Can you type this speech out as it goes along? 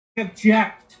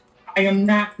Object. I am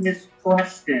not Miss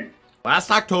Preston.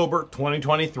 Last October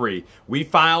 2023, we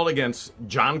filed against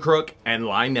John CROOK and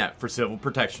LIEnette for civil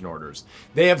protection orders.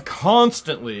 They have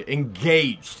constantly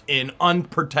engaged in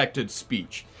unprotected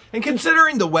speech. And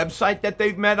considering the website that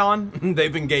they've met on,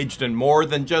 they've engaged in more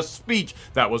than just speech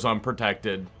that was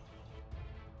unprotected.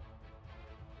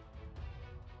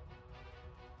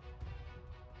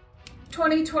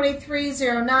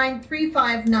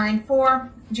 (2023-09-3594)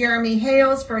 Jeremy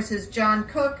Hales versus John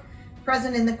CROOK.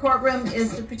 Present in the courtroom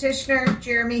is the petitioner,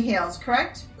 Jeremy Hales,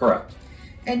 correct? Correct.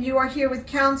 And you are here with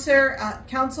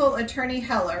counsel Attorney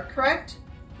Heller, correct?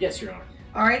 Yes, Your Honor.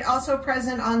 All right. Also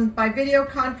present by video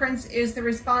conference is the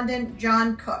respondent,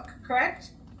 John CROOK,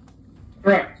 correct?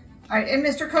 Correct. All right. And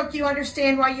Mr. CROOK, you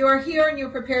understand why you are here and you're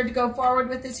prepared to go forward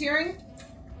with this hearing?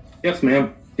 Yes,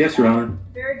 ma'am. Yes, Your Honor.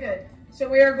 Very good. So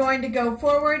we are going to go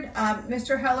forward.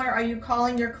 Mr. Heller, are you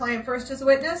calling your client first as a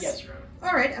witness? Yes, Your Honor.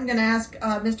 All right. I'm going to ask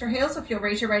Mr. Hales if you'll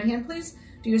raise your right hand, please.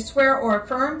 Do you swear or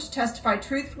affirm to testify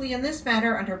truthfully in this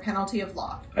matter under penalty of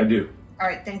law? I do. All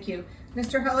right. Thank you.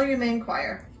 Mr. Heller, you may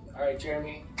inquire. All right,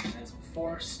 Jeremy, as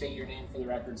before, state your name for the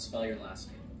record, spell your last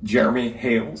name. Jeremy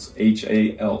Hales,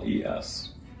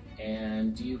 Hales.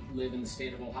 And do you live in the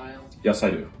state of Ohio? Yes,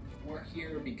 I do. We're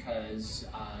here because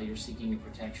you're seeking a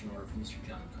protection order from Mr.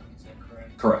 John CROOK, is that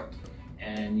correct? Correct.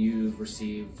 And you've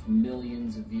received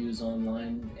millions of views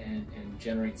online and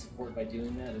generate support by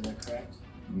doing that, is that correct?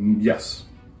 Yes.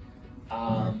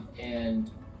 And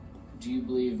do you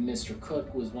believe Mr.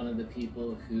 CROOK was one of the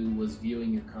people who was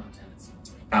viewing your content at some point?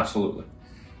 Absolutely.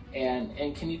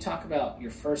 And can you talk about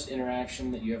your first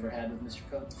interaction that you ever had with Mr.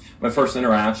 CROOK? My first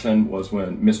interaction was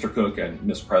when Mr. CROOK and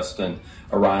Miss Preston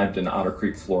arrived in Otter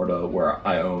Creek, Florida, where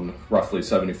I own roughly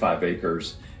 75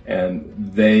 acres. And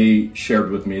they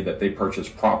shared with me that they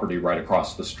purchased property right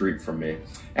across the street from me.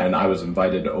 And I was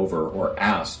invited over or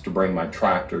asked to bring my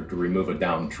tractor to remove a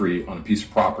downed tree on a piece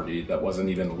of property that wasn't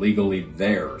even legally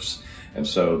theirs. And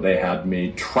so they had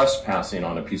me trespassing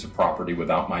on a piece of property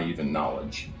without my even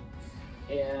knowledge.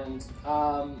 And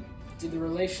did the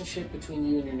relationship between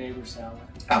you and your neighbor sour?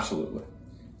 Absolutely.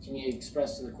 Can you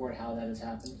express to the court how that has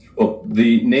happened? Well,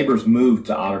 the neighbors moved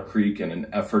to Otter Creek in an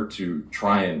effort to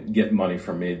try and get money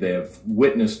from me. They have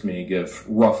witnessed me give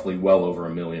roughly well over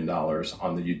 $1 million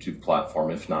on the YouTube platform,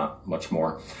 if not much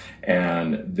more.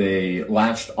 And they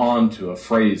latched on to a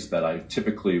phrase that I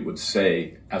typically would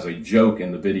say as a joke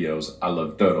in the videos, I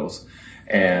love dodos.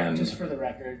 And just for the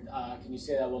record, can you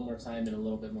say that one more time and a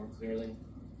little bit more clearly?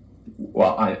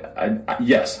 Well,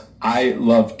 yes, I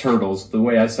love turtles. The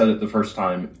way I said it the first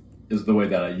time is the way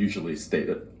that I usually state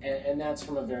it. And that's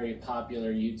from a very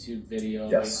popular YouTube video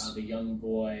of a young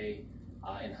boy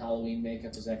in Halloween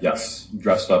makeup, is that correct? Yes,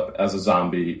 dressed up as a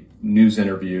zombie, news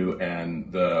interview,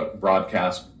 and the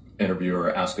broadcast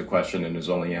interviewer asked a question and his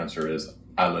only answer is,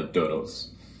 I love dodos.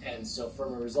 And so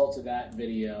from a result of that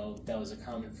video, that was a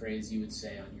common phrase you would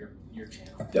say on your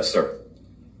channel? Yes, sir.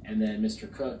 And then Mr.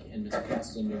 CROOK and Ms.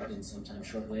 Preston moved in sometime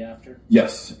shortly after?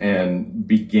 Yes, and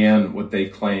began what they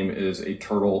claim is a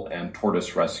turtle and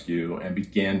tortoise rescue and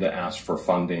began to ask for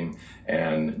funding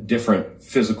and different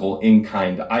physical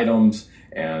in-kind items.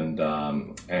 And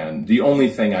the only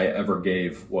thing I ever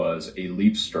gave was a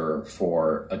leapster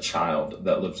for a child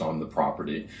that lives on the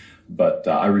property. But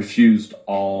I refused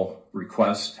all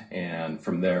requests, and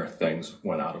from there, things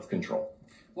went out of control.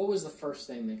 What was the first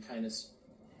thing that kind of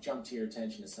jumped to your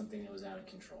attention as something that was out of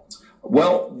control?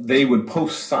 Well, they would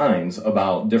post signs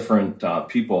about different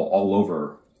people all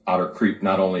over Otter Creek,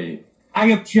 not only... I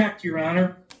object, Your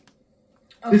Honor.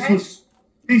 Okay.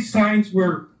 These signs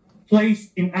were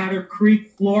placed in Otter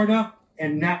Creek, Florida,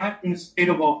 and not in the state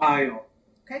of Ohio.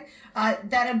 Okay.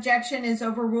 That objection is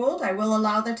overruled. I will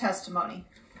allow the testimony.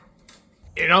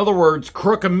 In other words,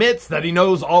 CROOK admits that he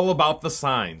knows all about the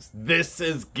signs. This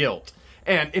is guilt.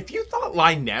 And if you thought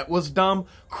LIEnette was dumb,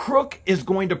 CROOK is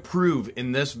going to prove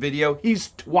in this video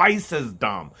he's twice as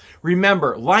dumb.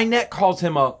 Remember, LIEnette calls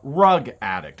him a rug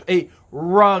addict, a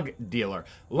rug dealer.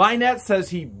 LIEnette says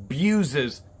he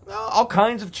abuses all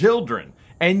kinds of children,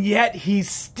 and yet he's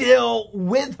still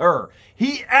with her.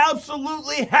 He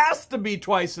absolutely has to be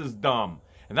twice as dumb.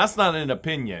 And that's not an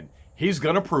opinion. He's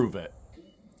going to prove it.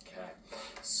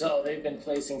 So they've been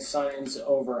placing signs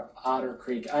over Otter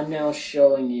Creek. I'm now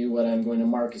showing you what I'm going to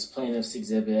mark as Plaintiff's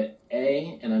Exhibit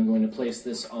A, and I'm going to place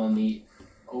this on the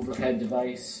overhead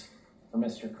device for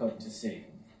Mr. CROOK to see.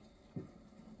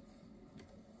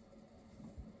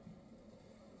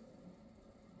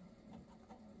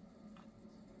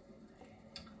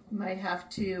 Might have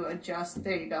to adjust.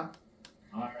 There you go.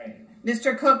 All right.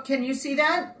 Mr. CROOK, can you see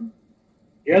that?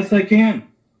 Yes, I can.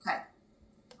 Okay.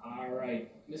 All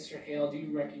right. Mr. Mr. Hale, do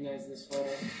you recognize this photo?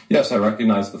 Yes, I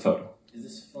recognize the photo. Is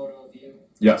this a photo of you?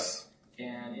 Yes.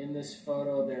 And in this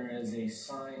photo, there is a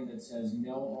sign that says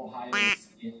 "No Ohio's"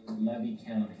 in Levy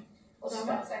County. Hold on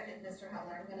 1 second, Mr.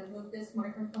 Heller. I'm going to move this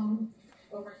microphone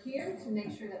over here to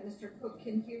make sure that Mr. Cook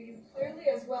can hear you clearly,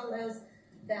 as well as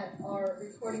that our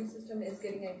recording system is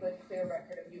getting a good, clear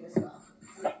record of you as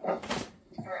well.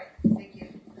 All right, thank you.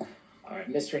 All right,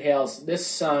 Mr. Hales, this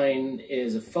sign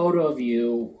is a photo of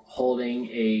you holding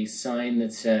a sign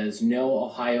that says "No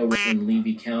Ohio in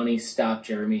Levy County, stop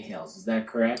Jeremy Hales." Is that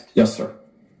correct? Yes, sir.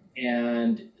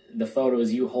 And the photo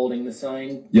is you holding the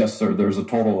sign? Yes, sir. There's a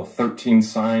total of 13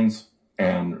 signs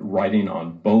and writing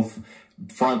on both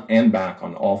front and back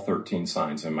on all 13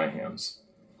 signs in my hands.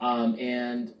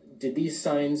 And did these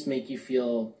signs make you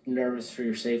feel nervous for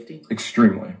your safety?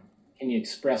 Extremely. Can you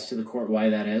express to the court why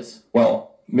that is?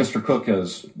 Well, Mr. Cook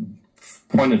has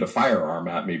pointed a firearm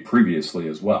at me previously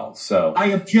as well, so I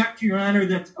object, Your Honor.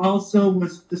 That also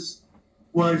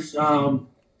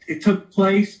it took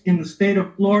place in the state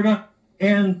of Florida,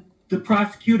 and the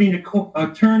prosecuting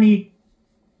attorney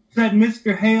said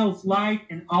Mr. Hales lied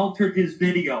and altered his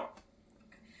video.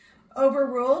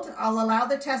 Overruled. I'll allow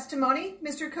the testimony.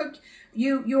 Mr. Cook,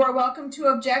 you are welcome to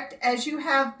object as you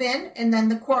have been, and then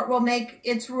the court will make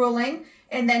its ruling,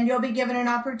 and then you'll be given an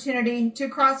opportunity to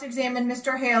cross-examine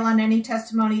Mr. Hale on any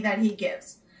testimony that he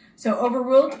gives. So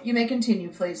overruled. You may continue,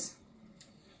 please.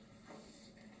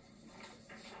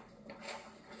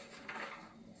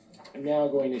 I'm now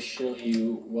going to show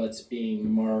you what's being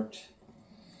marked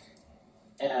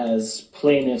as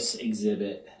Plaintiff's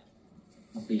Exhibit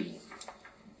B.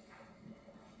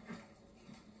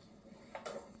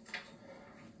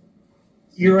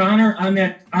 Your Honor, on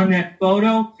that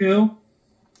photo too,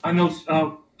 on those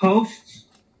posts,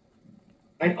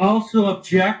 I also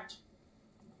object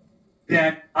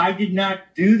that I did not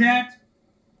do that.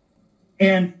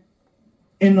 And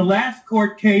in the last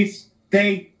court case,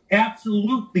 they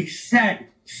absolutely said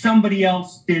somebody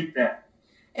else did that.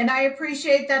 And I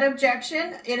appreciate that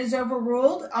objection. It is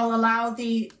overruled. I'll allow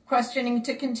the questioning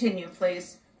to continue,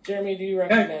 please. Jeremy, do you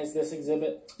recognize this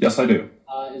exhibit? yes, I do.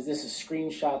 Is this a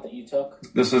screenshot that you took?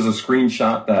 This is a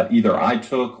screenshot that either I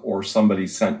took or somebody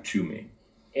sent to me.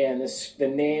 And the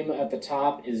name at the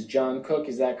top is John Cook,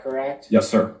 is that correct? Yes,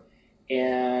 sir.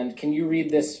 And can you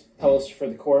read this post for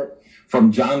the court?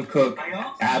 From John Cook, I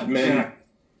also admin. object.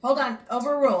 Hold on.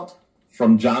 Overruled.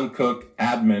 From John Cook,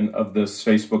 admin of this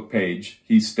Facebook page,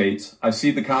 he states, I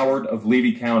see the coward of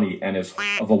Levy County and his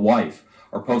of a wife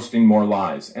are posting more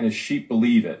lies, and his sheep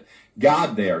believe it.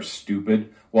 God, they are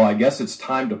stupid. Well, I guess it's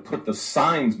time to put the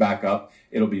signs back up.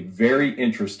 It'll be very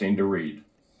interesting to read.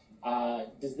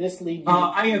 Does this lead you...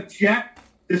 I object.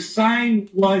 The sign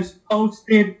was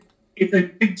posted. It's a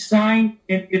big sign,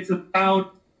 and it's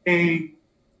about a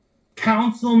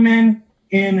councilman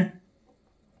in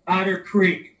Otter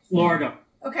Creek, Florida.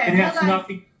 Okay, It has hold on.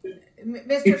 nothing.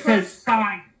 Mr. It Cook. says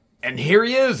sign. And here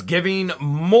he is giving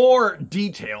more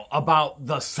detail about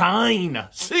the sign.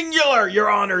 Singular, Your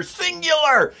Honor,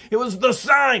 singular. It was the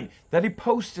sign that he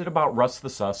posted about Russ the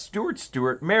Sus, Stuart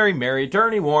Stewart, Mary Mary,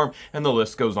 Attorney Warm, and the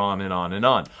list goes on and on and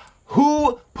on.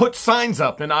 Who put signs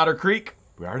up in Otter Creek?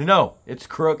 We already know. It's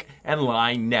Crook and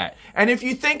LIEnette. And if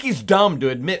you think he's dumb to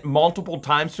admit multiple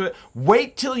times to it,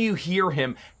 wait till you hear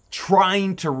him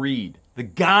trying to read. The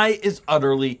guy is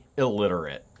utterly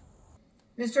illiterate.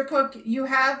 Mr. Cook, you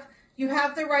have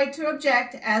the right to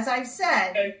object, as I've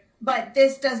said, but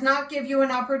this does not give you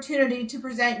an opportunity to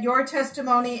present your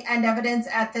testimony and evidence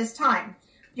at this time.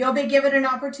 You'll be given an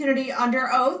opportunity under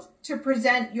oath to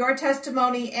present your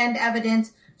testimony and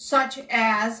evidence, such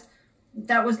as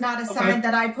that was not a sign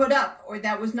that I put up, or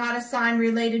that was not a sign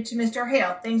related to Mr.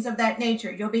 Hale, things of that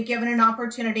nature. You'll be given an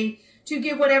opportunity to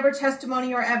give whatever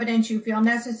testimony or evidence you feel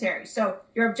necessary. So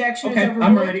your objection is overruled.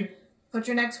 I'm ready. Put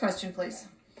your next question, please.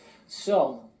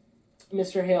 So,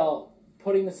 Mr. Hale,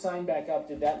 putting the sign back up,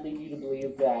 did that lead you to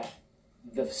believe that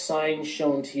the sign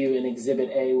shown to you in Exhibit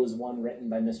A was one written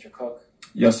by Mr. Cook?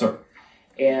 Yes, sir.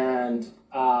 And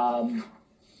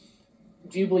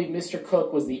do you believe Mr.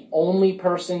 Cook was the only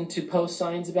person to post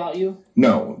signs about you?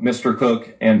 No, Mr.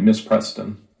 Cook and Miss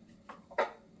Preston.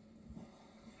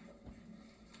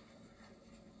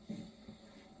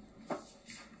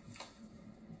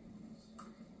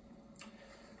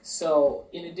 So,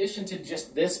 in addition to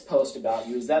just this post about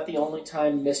you, is that the only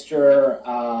time Mr.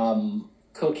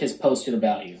 Cook has posted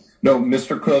about you? No,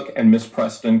 Mr. Cook and Miss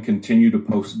Preston continue to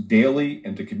post daily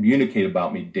and to communicate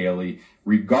about me daily,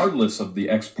 regardless of the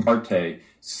ex parte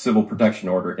civil protection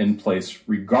order in place,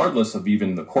 regardless of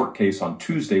even the court case on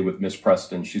Tuesday with Miss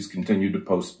Preston. She's continued to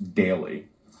post daily.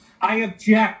 I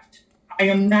object. I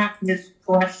am not Miss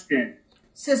Preston.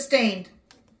 Sustained.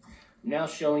 Now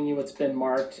showing you what's been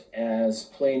marked as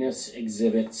Plaintiff's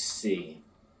Exhibit C.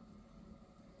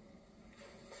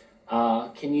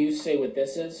 Can you say what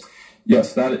this is?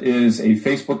 Yes, that is a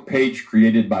Facebook page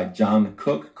created by John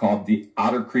Cook called the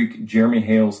Otter Creek Jeremy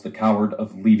Hales, the Coward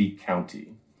of Levy County.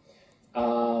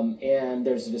 And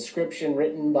there's a description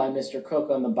written by Mr. Cook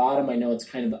on the bottom. I know it's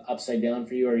kind of upside down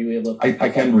for you. Are you able to? I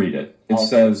can read it. It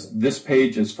says, this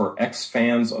page is for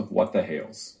ex-fans of What the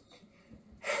Hales.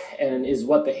 And is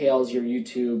What the Hales your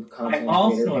YouTube content I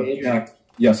also creator page? object.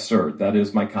 Yes, sir. That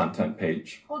is my content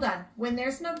page. Hold on. When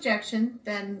there's an objection,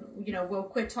 then, we'll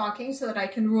quit talking so that I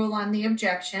can rule on the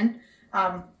objection.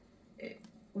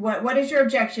 What is your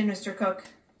objection, Mr. Cook?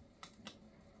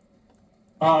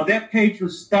 That page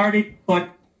was started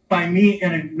by me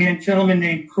and a gentleman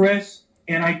named Chris,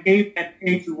 and I gave that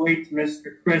page away to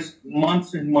Mr. Chris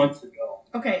months and months ago.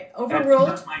 Okay,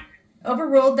 overruled.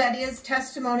 Overruled. That is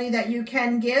testimony that you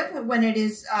can give when it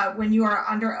is when you are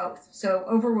under oath. So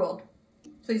overruled.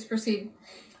 Please proceed.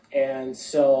 And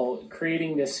so,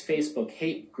 creating this Facebook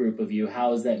hate group of you,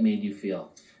 how has that made you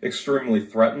feel? Extremely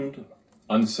threatened,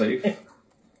 unsafe.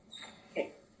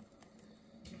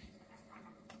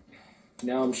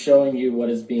 Now I'm showing you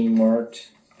what is being marked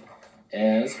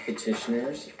as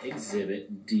Petitioner's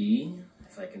Exhibit D.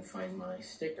 If I can find my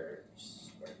stickers.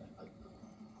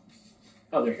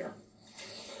 Oh, they're here.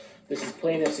 This is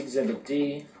Plaintiff's Exhibit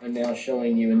D. I'm now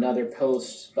showing you another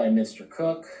post by Mr.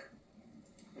 Cook.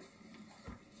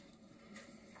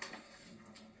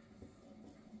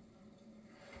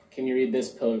 Can you read this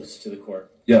post to the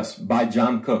court? Yes, by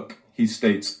John Cook. He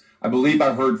states, I believe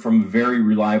I heard from a very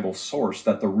reliable source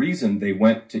that the reason they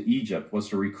went to Egypt was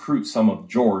to recruit some of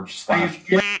George /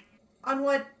 On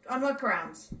what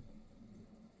grounds?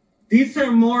 These are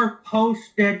more posts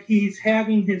that he's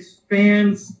having his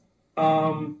fans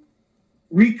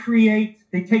recreate.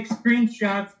 They take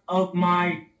screenshots of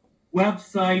my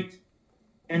website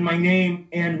and my name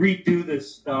and redo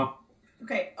this stuff.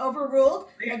 Okay, overruled.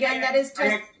 Again, that is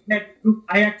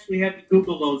I actually had to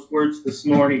Google those words this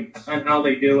morning on how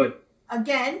they do it.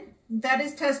 Again, that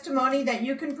is testimony that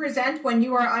you can present when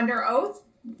you are under oath.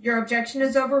 Your objection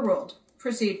is overruled.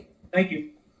 Proceed. Thank you.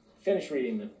 Finish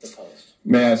reading the post.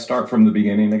 May I start from the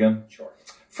beginning again? Sure.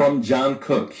 From John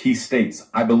Cook, he states,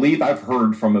 I believe I've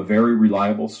heard from a very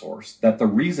reliable source that the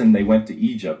reason they went to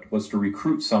Egypt was to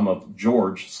recruit some of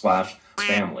George /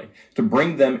 family, to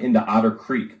bring them into Otter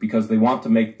Creek because they want to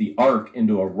make the Ark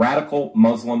into a radical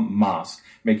Muslim mosque,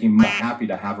 making me happy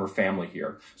to have her family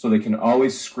here, so they can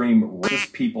always scream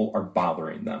racist people are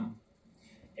bothering them.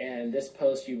 And this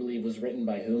post, you believe, was written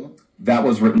by whom? That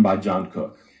was written by John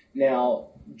Cook. Now,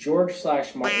 George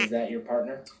 / Mark, is that your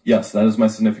partner? Yes, that is my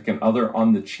significant other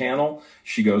on the channel.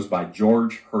 She goes by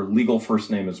George. Her legal first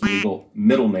name is legal,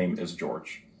 middle name is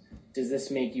George. Does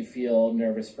this make you feel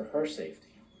nervous for her safety?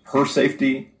 Her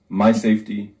safety, my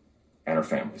safety, and her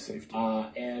family's safety.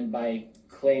 And by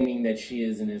claiming that she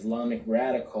is an Islamic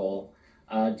radical,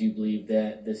 do you believe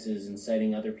that this is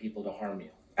inciting other people to harm you?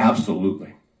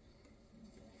 Absolutely.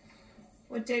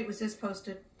 What date was this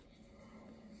posted?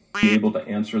 Be able to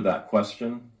answer that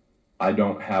question. I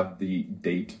don't have the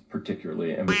date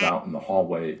particularly, and was out in the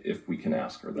hallway if we can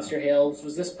ask her that. Mr. Hales,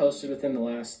 was this posted within the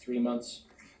last 3 months?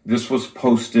 This was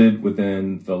posted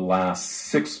within the last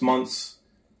 6 months.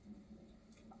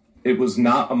 It was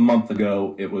not a month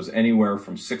ago. It was anywhere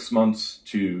from 6 months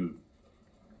to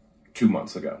 2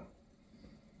 months ago.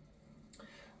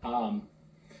 I'm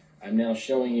now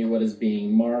showing you what is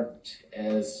being marked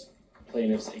as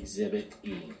Plaintiff's Exhibit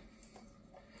E.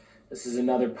 This is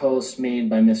another post made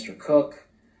by Mr. Cook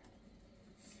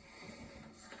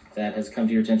that has come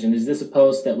to your attention. Is this a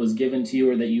post that was given to you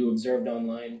or that you observed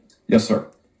online? Yes, sir.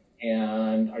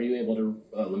 And are you able to,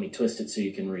 let me twist it so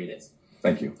you can read it.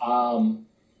 Thank you.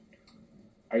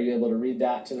 Are you able to read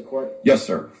that to the court? Yes,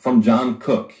 sir. From John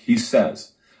Cook, he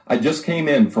says, I just came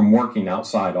in from working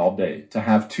outside all day to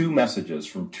have 2 messages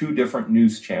from 2 different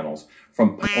news channels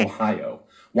from Ohio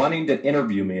wanting to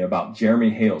interview me about Jeremy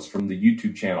Hales from the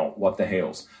YouTube channel What the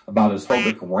Hales, about his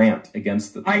homophobic rant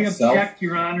against the I object,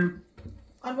 Your Honor.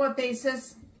 On what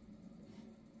basis?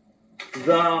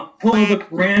 The homophobic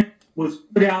rant was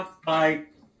put out by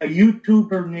a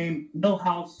YouTuber named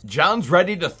Millhouse. John's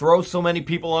ready to throw so many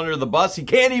people under the bus, he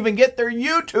can't even get their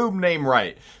YouTube name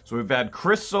right. So we've had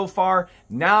Chris so far,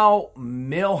 now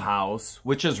Millhouse,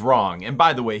 which is wrong. And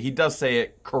by the way, he does say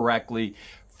it correctly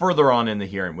further on in the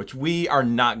hearing, which we are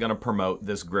not going to promote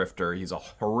this grifter. He's a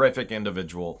horrific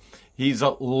individual. He's a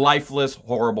lifeless,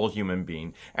 horrible human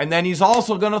being. And then he's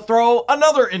also going to throw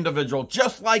another individual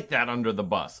just like that under the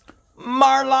bus.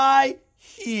 Marley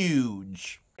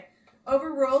huge.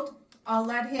 Overruled. I'll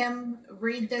let him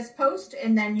read this post,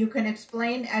 and then you can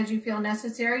explain as you feel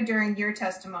necessary during your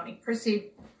testimony.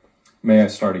 Proceed. May I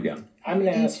start again? I'm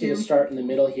going to ask you to start in the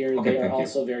middle here. Okay, they are thank you.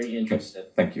 also very interested. Okay,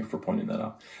 thank you for pointing that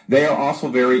out. They are also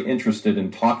very interested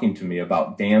in talking to me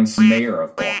about Dan Smayer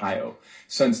of Ohio,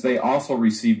 since they also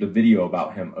received a video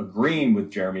about him agreeing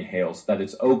with Jeremy Hales that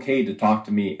it's okay to talk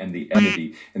to me and the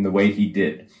entity in the way he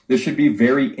did. This should be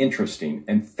very interesting,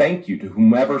 and thank you to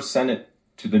whomever sent it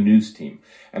to the news team,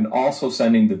 and also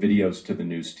sending the videos to the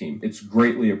news team. It's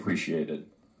greatly appreciated.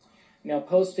 Now,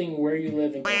 posting where you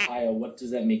live in Ohio, what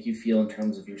does that make you feel in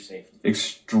terms of your safety?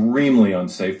 Extremely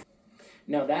unsafe.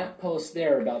 Now, that post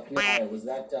there about Ohio, was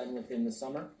that done within the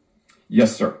summer?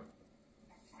 Yes, sir.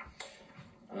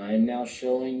 I'm now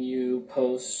showing you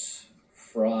posts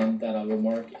from that I will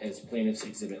mark as Plaintiff's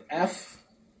Exhibit F.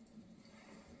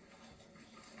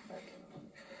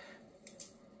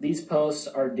 These posts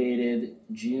are dated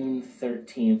June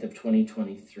 13th of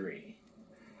 2023.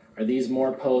 Are these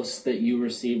more posts that you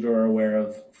received or are aware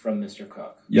of from Mr.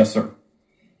 Cook? Yes, sir.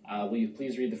 Will you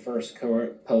please read the first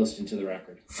post into the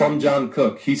record? From John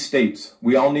Cook, he states,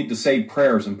 "We all need to say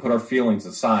prayers and put our feelings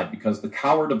aside because the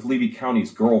coward of Levy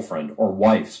County's girlfriend or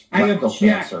wife's rectal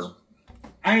cancer."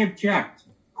 I object.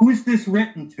 Who is this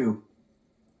written to?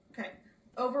 Okay.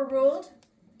 Overruled.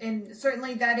 And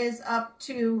certainly that is up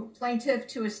to plaintiff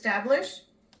to establish.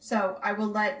 So I will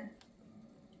let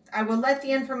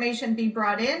the information be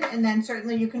brought in, and then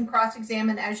certainly you can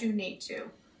cross-examine as you need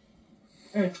to.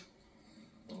 Okay.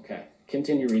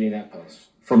 Continue reading that post.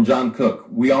 From John Cook,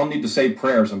 "We all need to say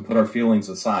prayers and put our feelings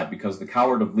aside because the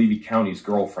coward of Levy County's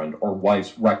girlfriend or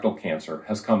wife's rectal cancer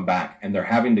has come back and they're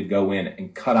having to go in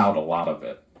and cut out a lot of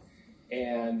it."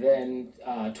 And then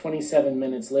 27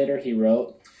 minutes later, he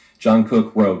wrote, John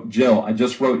Cook wrote, "Jill, I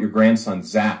just wrote your grandson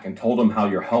Zach and told him how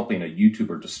you're helping a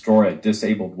YouTuber destroy a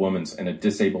disabled woman's and a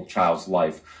disabled child's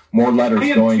life. More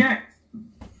letters going.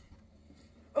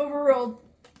 Overruled.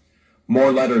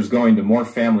 More letters going to more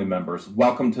family members.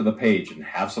 Welcome to the page and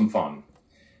have some fun."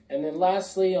 And then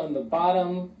lastly, on the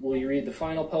bottom, will you read the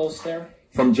final post there?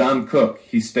 From John Cook,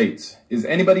 he states, "Is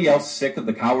anybody else sick of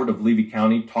the coward of Levy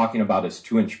County talking about his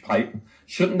 2-inch pipe?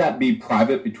 Shouldn't that be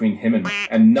private between him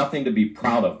and nothing to be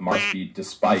proud of, Marcy,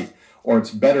 despite, or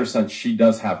it's better since she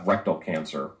does have rectal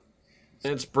cancer."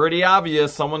 It's pretty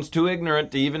obvious someone's too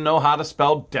ignorant to even know how to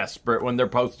spell desperate when they're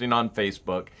posting on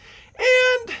Facebook.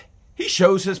 And he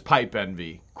shows his pipe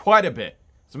envy quite a bit.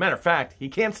 As a matter of fact, he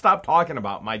can't stop talking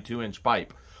about my 2-inch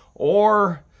pipe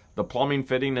or the plumbing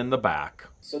fitting in the back.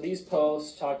 So these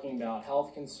posts talking about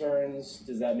health concerns,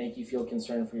 does that make you feel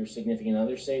concerned for your significant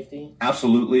other's safety?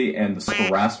 Absolutely, and the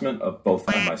harassment of both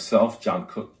I and myself, John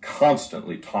Cook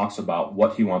constantly talks about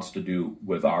what he wants to do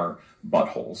with our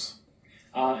buttholes.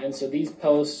 And so these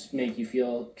posts make you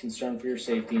feel concerned for your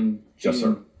safety in June. Yes,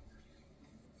 sir.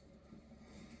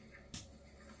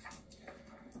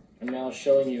 I'm now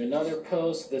showing you another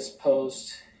post. This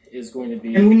post is going to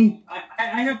be... And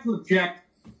I have to object.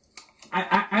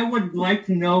 I would like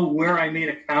to know where I made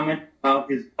a comment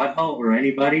about his butthole or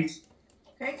anybody's.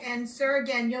 Okay, and sir,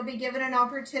 again, you'll be given an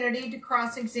opportunity to I got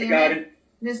cross-examine it.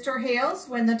 Mr. Hales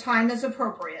when the time is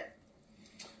appropriate.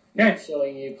 I'm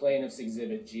showing you Plaintiff's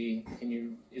Exhibit G.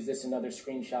 Is this another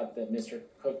screenshot that Mr.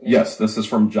 Cook made? Yes, this is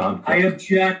from John Cook. I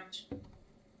object.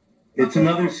 It's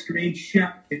another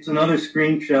screenshot. It's another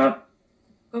screenshot.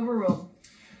 Overruled.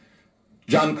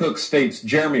 John Cook states,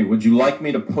 "Jeremy, would you like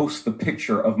me to post the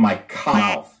picture of my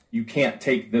mouth? You can't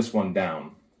take this one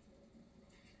down."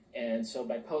 And so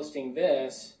by posting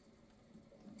this,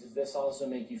 does this also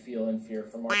make you feel in fear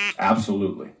for Mark?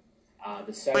 Absolutely.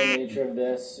 The second nature of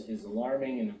this is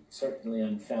alarming and certainly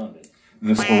unfounded.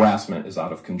 This harassment is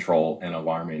out of control and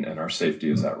alarming, and our safety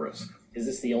is at risk. Is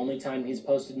this the only time he's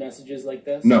posted messages like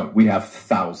this? No, we have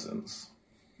thousands.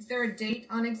 Is there a date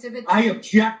on Exhibit? I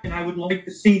object, and I would like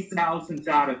to see thousands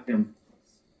out of him.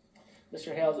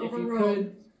 Mr. Hales, if you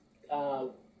could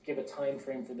give a time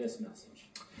frame for this message.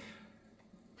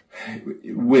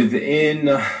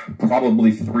 Within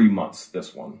probably 3 months,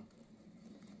 this one.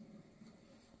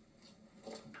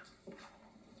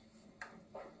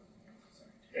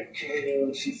 Okay,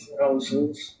 let's see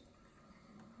thousands.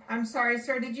 I'm sorry,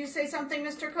 sir. Did you say something,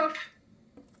 Mr. Cook?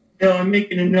 No, I'm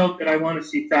making a note that I want to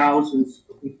see thousands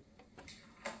of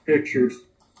pictures.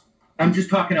 I'm just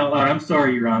talking out loud. I'm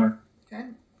sorry, Your Honor. Okay.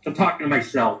 I'm talking to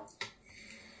myself.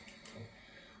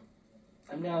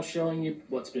 I'm now showing you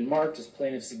what's been marked as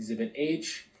Plaintiff's Exhibit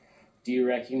H. Do you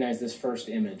recognize this first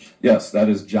image? Yes, that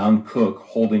is John Cook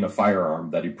holding a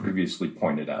firearm that he previously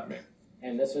pointed at me.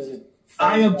 And this was a...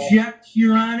 I object,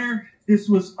 Your Honor. This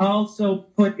was also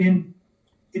put in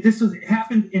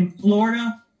happened in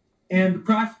Florida, and the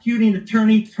prosecuting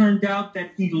attorney turned out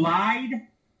that he lied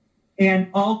and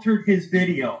altered his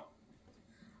video.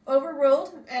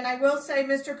 Overruled. And I will say,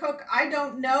 Mr. Cook, I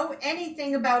don't know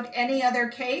anything about any other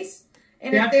case.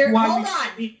 And That's if there, why hold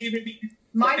we on,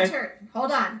 my turn.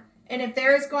 Hold on. And if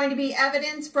there is going to be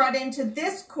evidence brought into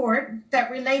this court that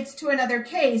relates to another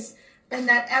case, then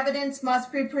that evidence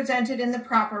must be presented in the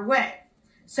proper way.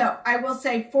 So I will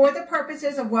say, for the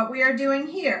purposes of what we are doing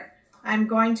here, I'm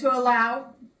going to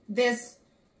allow this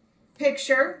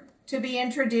picture to be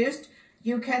introduced.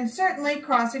 You can certainly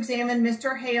cross-examine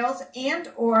Mr. Hales and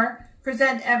or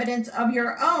present evidence of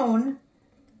your own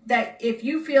that if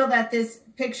you feel that this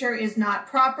picture is not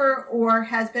proper or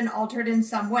has been altered in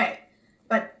some way.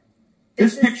 But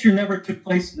this picture never took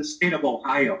place in the state of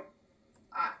Ohio.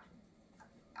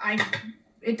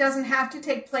 It doesn't have to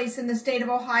take place in the state of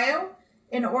Ohio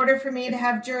in order for me to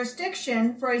have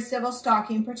jurisdiction for a civil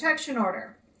stalking protection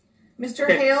order. Mr.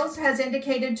 Hales has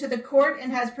indicated to the court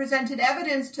and has presented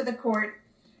evidence to the court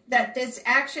that this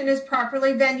action is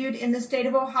properly venued in the state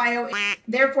of Ohio.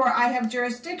 Therefore, I have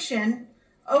jurisdiction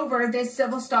over this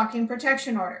civil stalking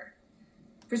protection order.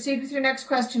 Proceed with your next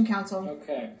question, counsel.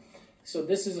 Okay. So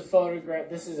this is a photograph,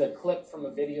 this is a clip from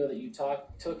a video that you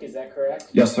took, is that correct?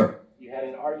 Yes, sir. You had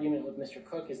an argument with Mr.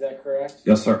 Cook, is that correct?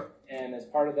 Yes, sir. And as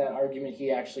part of that argument,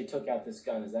 he actually took out this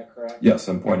gun, is that correct? Yes,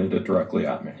 and pointed it directly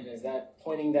at me. And is that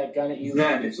pointing that gun at you?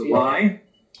 That is a lie.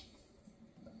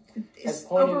 Has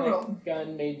pointing that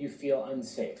gun made you feel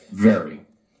unsafe? Very.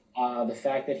 The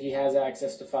fact that he has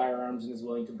access to firearms and is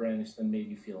willing to brandish them made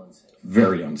you feel unsafe?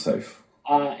 Very unsafe.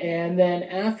 And then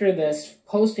after this,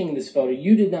 posting this photo,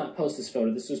 you did not post this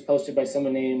photo. This was posted by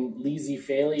someone named Levy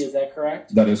County, is that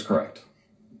correct? That is correct.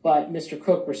 But Mr.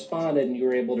 Cook responded, and you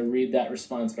were able to read that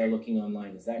response by looking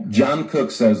online. Is that correct? John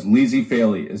Cook says, Levy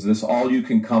County, is this all you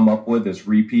can come up with as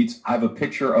repeats? I have a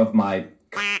picture of my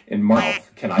in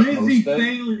mouth. Can I post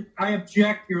it? I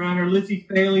object, Your Honor. Levy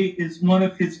County is one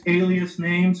of his alias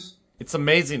names. It's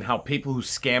amazing how people who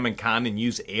scam and con and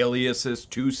use aliases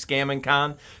to scam and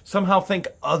con somehow think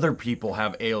other people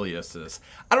have aliases.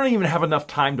 I don't even have enough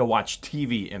time to watch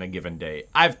TV in a given day.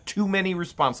 I have too many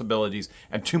responsibilities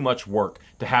and too much work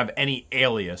to have any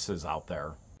aliases out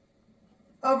there.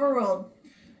 Overruled.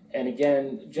 And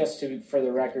again, just for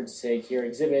the record's sake here,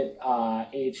 Exhibit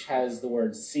H has the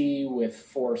word C with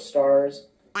 4 stars.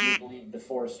 We believe the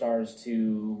 4 stars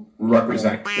to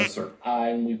represent, yes, sir.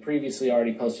 And we previously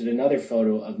already posted another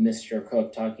photo of Mr.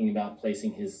 Cook talking about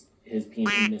placing his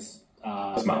penis in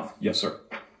his mouth. Yes, sir.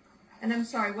 And I'm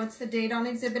sorry, what's the date on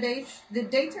Exhibit H? The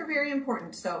dates are very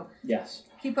important, so yes,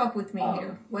 keep up with me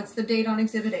here. What's the date on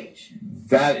Exhibit H?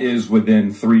 That is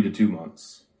within 3 to 2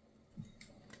 months.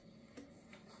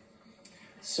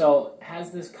 So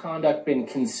has this conduct been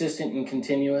consistent and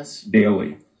continuous?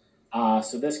 Daily.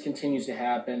 So this continues to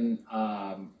happen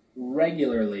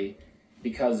regularly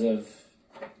because of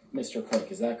Mr.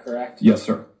 Cook, is that correct? Yes,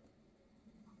 sir.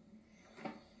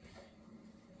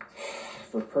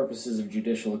 For purposes of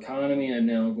judicial economy, I'm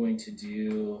now going to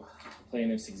do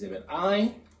Plaintiff's Exhibit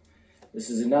I. This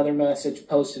is another message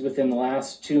posted within the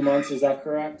last 2 months, is that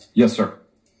correct? Yes, sir.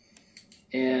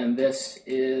 And this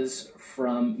is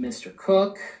from Mr.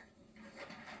 Cook.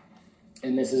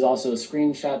 And this is also a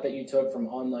screenshot that you took from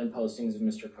online postings of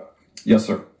Mr. Cook. Yes,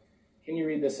 sir. Can you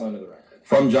read this onto the record?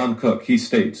 From John Cook, he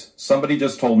states, somebody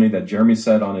just told me that Jeremy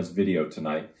said on his video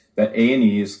tonight that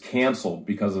A&E is canceled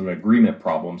because of agreement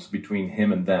problems between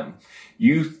him and them.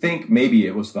 You think maybe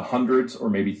it was the hundreds or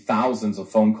maybe thousands of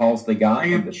phone calls they got? I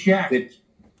object.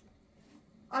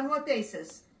 On what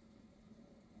basis?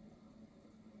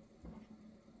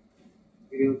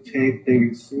 Videotape they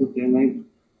received, they might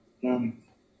be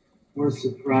more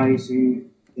surprising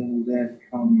than that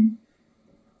from.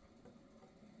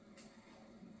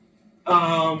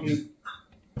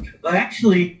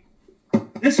 Actually,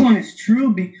 this one is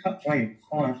true because, wait,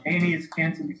 hold on. A&E is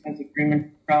canceled because of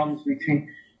agreement problems between.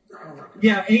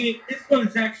 Yeah, this one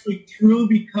is actually true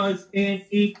because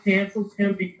A&E canceled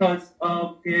him because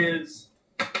of his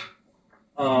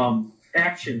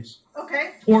actions.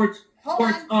 Okay. Towards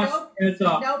Hold on. us.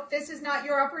 Nope, this is not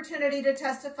your opportunity to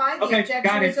testify. The Okay, objection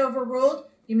got it. is overruled.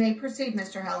 You may proceed,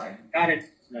 Mr. Heller. Got it.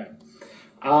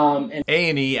 And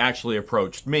A&E actually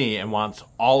approached me and wants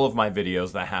all of my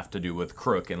videos that have to do with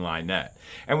Crook and LIEnette.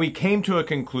 And we came to a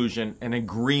conclusion, an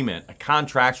agreement, a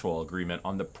contractual agreement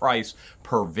on the price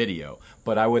per video.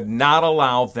 But I would not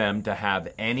allow them to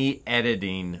have any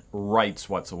editing rights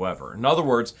whatsoever. In other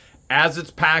words, as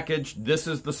it's packaged, this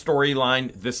is the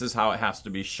storyline, this is how it has to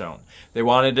be shown. They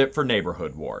wanted it for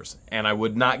Neighborhood Wars, and I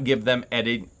would not give them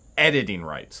editing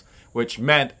rights, which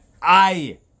meant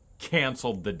I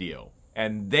canceled the deal.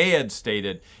 And they had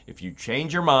stated, if you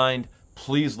change your mind,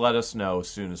 please let us know as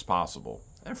soon as possible.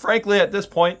 And frankly, at this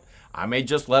point, I may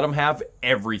just let them have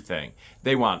everything.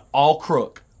 They want all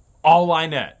Crook, all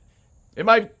LIEnette. It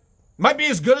might be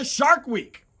as good as Shark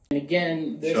Week. And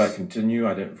again, this... Should I continue?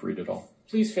 I didn't read it all.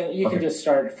 Please, you can just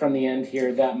start from the end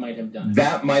here. That might have done it.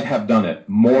 That might have done it.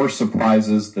 More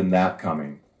surprises than that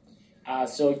coming.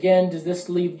 So again, does this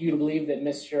lead you to believe that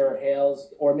Mr. Hales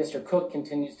or Mr. Cook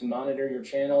continues to monitor your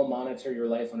channel, monitor your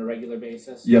life on a regular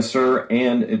basis? Yes, sir.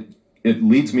 And it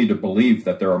leads me to believe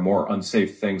that there are more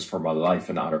unsafe things for my life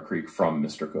in Otter Creek from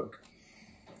Mr. Cook.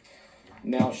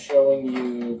 Now showing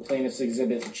you Plaintiff's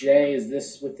Exhibit J. Is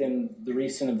this within the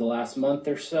recent of the last month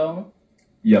or so?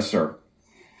 Yes, sir.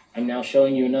 I'm now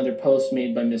showing you another post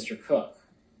made by Mr. Cook.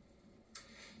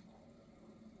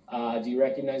 Do you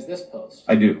recognize this post?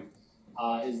 I do.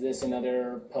 Is this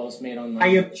another post made online?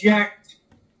 I object.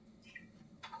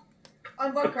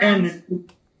 On what grounds?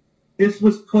 And this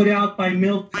was put out by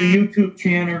Milk, the YouTube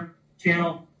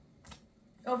channel.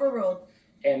 Overruled.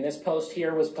 And this post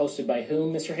here was posted by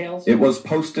whom, Mr. Hales? It was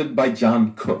posted by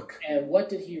John Cook. And what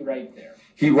did he write there?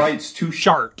 He writes to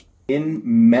Shark. In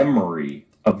memory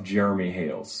of Jeremy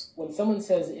Hales. When someone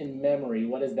says in memory,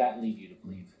 what does that lead you to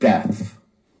believe? Death.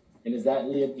 And does that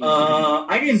lead you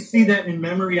I didn't see that in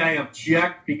memory. I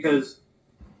object because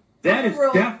that is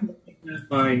definitely not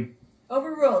mine.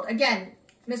 Overruled. Again,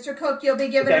 Mr. Cook, you'll be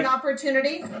given an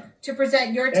opportunity to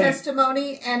present your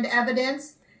testimony and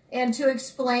evidence and to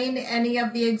explain any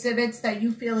of the exhibits that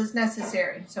you feel is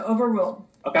necessary. So overruled.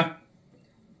 Okay.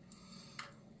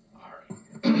 All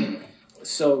right.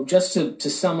 So just to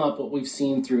sum up what we've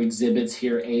seen through exhibits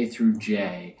here, A through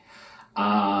J,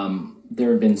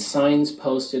 there have been signs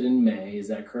posted in May, is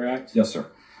that correct? Yes, sir.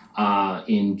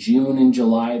 In June and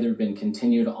July, there have been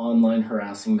continued online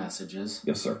harassing messages.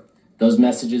 Yes, sir. Those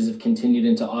messages have continued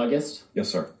into August? Yes,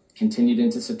 sir. Continued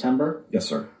into September? Yes,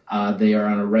 sir. They are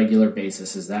on a regular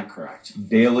basis, is that correct?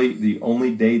 Daily. The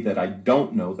only day that I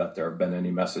don't know that there have been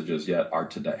any messages yet are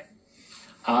today.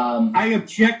 I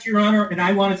object, Your Honor, and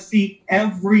I want to see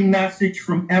every message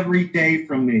from every day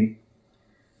from me.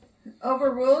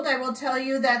 Overruled. I will tell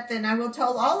you that, then I will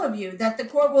tell all of you that the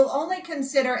court will only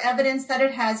consider evidence that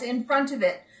it has in front of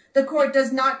it. The court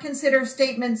does not consider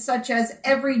statements such as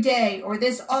every day or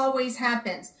this always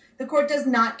happens. The court does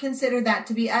not consider that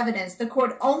to be evidence. The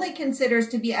court only considers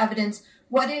to be evidence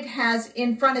what it has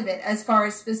in front of it as far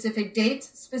as specific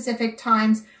dates, specific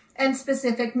times, and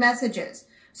specific messages.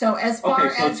 So as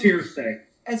far it's hearsay.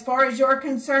 As far as your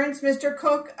concerns, Mr.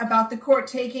 Cook, about the court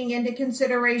taking into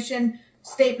consideration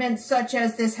statements such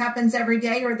as this happens every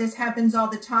day or this happens all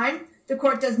the time, the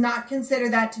court does not consider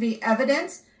that to be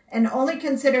evidence and only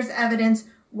considers evidence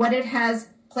what it has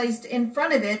placed in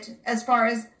front of it as far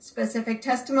as specific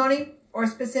testimony or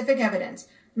specific evidence.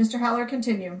 Mr. Haller,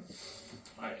 continue.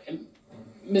 All right. And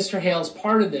Mr. Hales,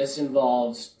 part of this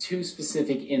involves two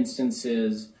specific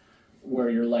instances where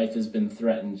your life has been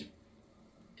threatened.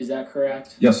 Is that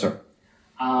correct? Yes, sir.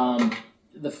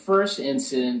 The first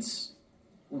instance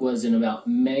was in about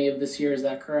May of this year, is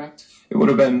that correct? It would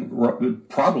have been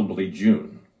probably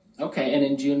June. Okay, and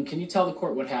in June, can you tell the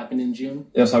court what happened in June?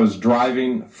 Yes, I was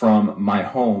driving from my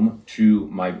home to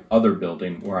my other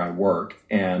building where I work,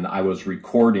 and I was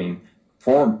recording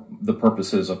for the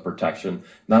purposes of protection,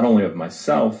 not only of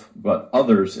myself, but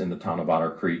others in the town of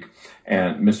Otter Creek.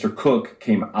 And Mr. Cook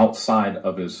came outside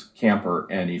of his camper,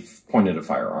 and he pointed a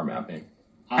firearm at me.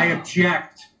 I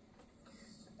object.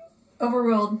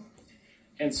 Overruled.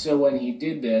 And so when he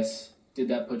did this, did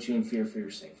that put you in fear for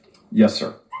your safety? Yes,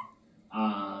 sir.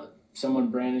 Someone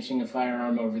brandishing a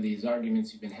firearm over these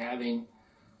arguments you've been having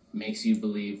makes you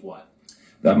believe what?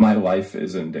 That my life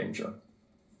is in danger.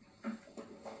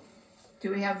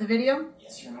 Do we have the video?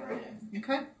 Yes, Your Honor.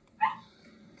 Okay.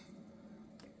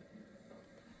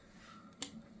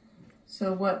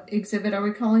 So what exhibit are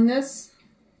we calling this?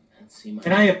 Let's see.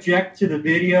 Can I object to the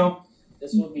video?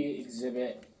 This will be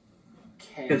Exhibit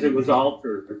K. Because it was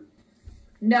altered.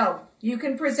 No. You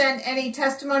can present any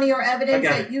testimony or evidence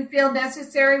that you feel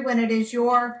necessary when it is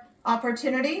your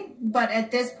opportunity. But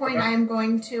at this point, I am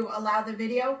going to allow the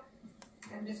video.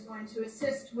 I'm just going to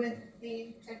assist with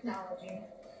the technology.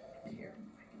 Here,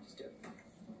 I can just do it.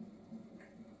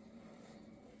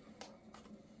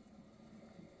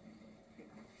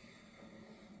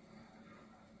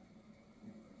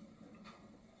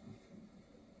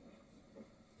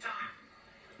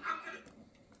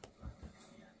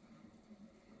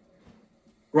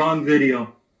 Wrong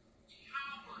video.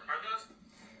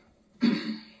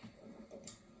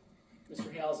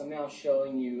 Mr. Hales, I'm now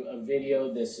showing you a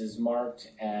video this is marked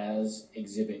as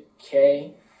Exhibit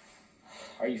K.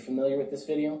 Are you familiar with this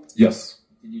video? Yes.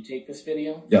 Did you take this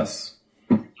video? Yes.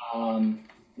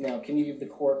 Now, can you give the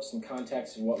court some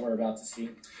context of what we're about to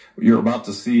see? You're about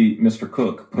to see Mr.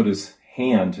 Cook put his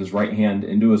right hand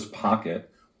into his pocket,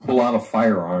 pull out a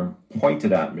firearm, point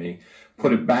it at me,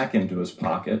 put it back into his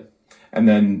pocket, and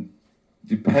then,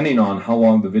 depending on how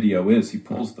long the video is, he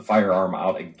pulls the firearm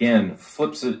out again,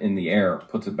 flips it in the air,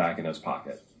 puts it back in his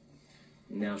pocket.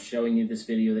 Now showing you this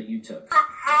video that you took.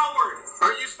 Howard,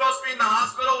 are you supposed to be in the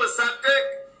hospital with septic?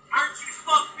 Aren't you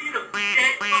supposed to be in a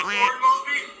horror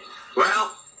movie?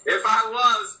 Well, if I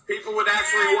was, people would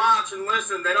actually watch and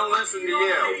listen. They don't listen to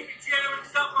you. Jamming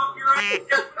stuff up your ass.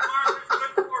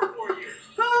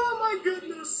 Oh my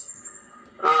goodness.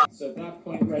 So at that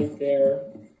point right there,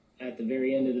 at the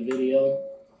very end of the video,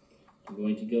 I'm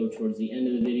going to go towards the end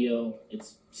of the video.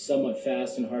 It's somewhat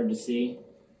fast and hard to see.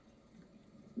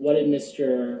 What did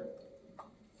Mr.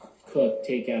 Cook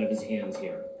take out of his hands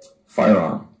here?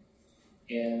 Firearm.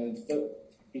 And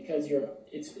because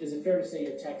is it fair to say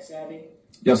you're tech savvy?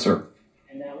 Yes, sir.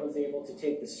 And that was able to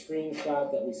take the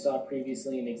screenshot that we saw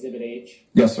previously in Exhibit H?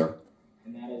 Yes, sir.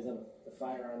 And that is of the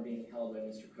firearm being held by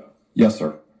Mr. Cook? Yes,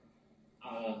 sir.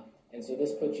 And so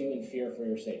this put you in fear for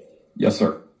your safety? Yes,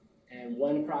 sir. And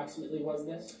when approximately was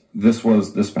this? This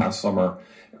was this past summer.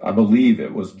 I believe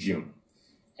it was June.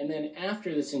 And then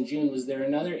after this in June, was there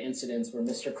another incident where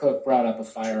Mr. Cook brought up a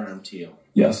firearm to you?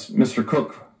 Yes, Mr.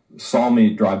 Cook saw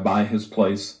me drive by his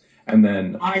place, and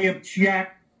then... I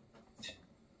object.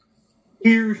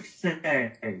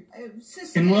 Hearsay.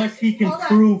 Unless he can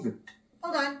prove it.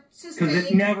 Hold on. Because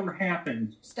it never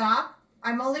happened. Stop.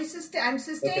 I'm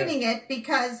sustaining it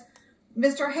because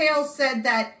Mr. Hales said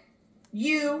that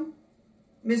you,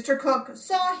 Mr. Cook,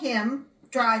 saw him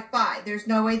drive by. There's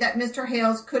no way that Mr.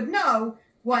 Hales could know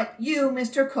what you,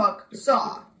 Mr. Cook,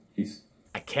 saw.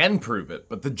 I can prove it,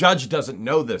 but the judge doesn't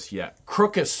know this yet.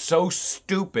 Crook is so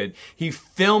stupid, he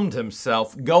filmed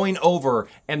himself going over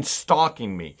and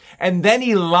stalking me. And then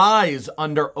he lies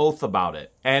under oath about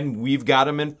it. And we've got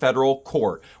him in federal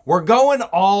court. We're going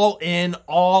all in,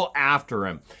 all after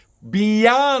him.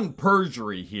 Beyond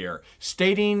perjury here,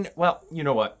 stating, well, you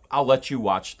know what, I'll let you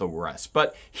watch the rest.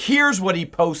 But here's what he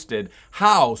posted.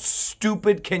 How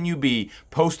stupid can you be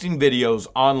posting videos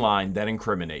online that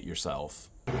incriminate yourself?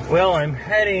 Well, I'm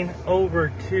heading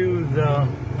over to the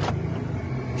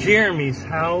Jeremy's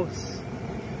house.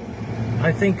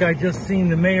 I think I just seen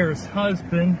the mayor's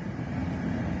husband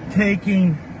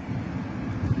taking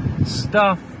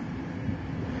stuff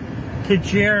to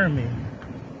Jeremy.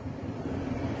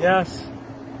 Yes,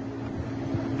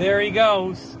 there he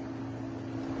goes.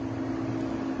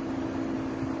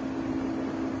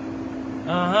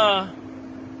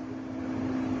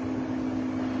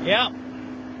 Yep.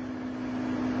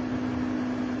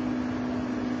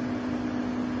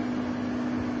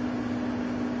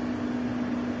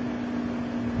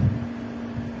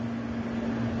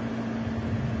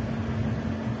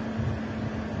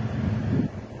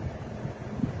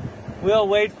 We'll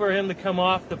wait for him to come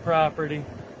off the property.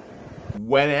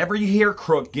 Whenever you hear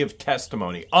Crook give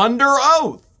testimony under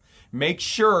oath, make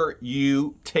sure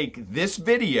you take this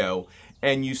video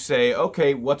and you say,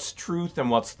 okay, what's truth and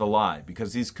what's the lie?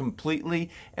 Because he's completely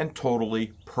and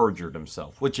totally perjured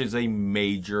himself, which is a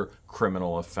major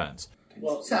criminal offense.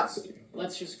 Well,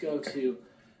 let's just go to,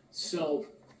 so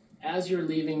as you're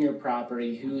leaving your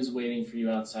property, who is waiting for you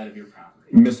outside of your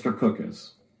property? Mr. Cook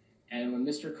is. And when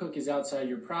Mr. Cook is outside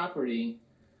your property,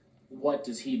 what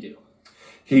does he do?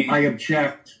 I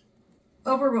object.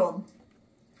 Overruled.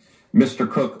 Mr.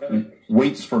 Cook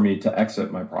waits for me to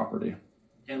exit my property.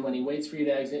 And when he waits for you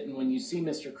to exit, and when you see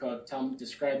Mr. Cook,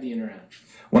 describe the interaction.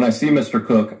 When I see Mr.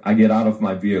 Cook, I get out of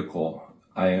my vehicle.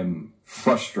 I am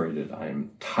frustrated. I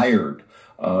am tired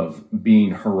of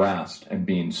being harassed and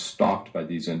being stalked by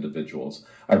these individuals.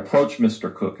 I approach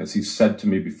Mr. Cook, as he said to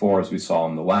me before, as we saw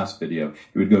in the last video,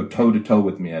 he would go toe-to-toe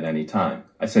with me at any time.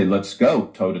 I say, let's go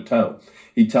toe-to-toe.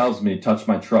 He tells me, touch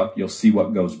my truck, you'll see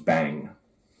what goes bang.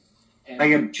 And I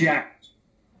object.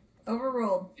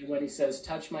 Overruled. And when he says,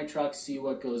 touch my truck, see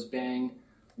what goes bang,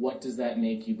 what does that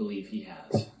make you believe he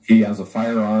has? He has a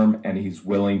firearm and he's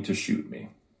willing to shoot me.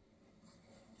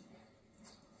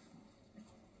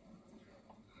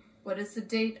 What is the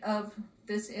date of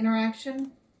this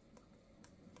interaction?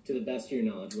 To the best of your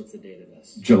knowledge, what's the date of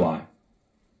this? July.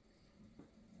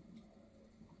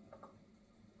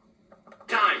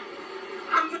 Time.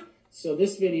 So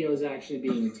this video is actually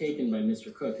being taken by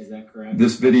Mr. Cook, is that correct?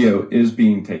 This video is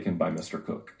being taken by Mr.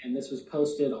 Cook. And this was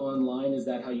posted online, is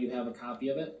that how you have a copy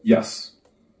of it? Yes.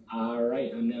 All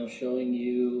right, I'm now showing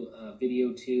you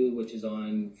video 2, which is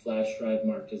on flash drive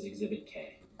marked as Exhibit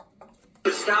K.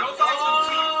 Stop.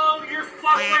 Oh, you're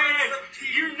fucking.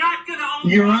 You're not gonna own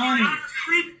Your the Honor, Otter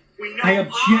Creek. We know I all of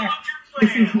object. your This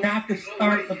is plans. not the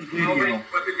start of the video.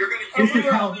 But you're going to This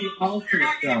is how he altered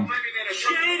them.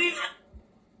 Shady.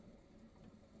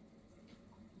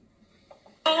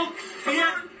 Oh,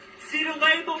 see the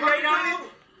label right on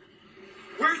it?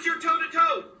 Where's your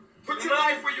toe-to-toe? Put your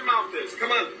knife where your mouth is.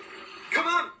 Come on. Come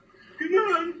on. Come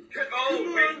on. Oh,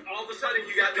 Come wait. on. All of a sudden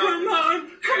you got Come nothing.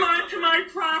 on to my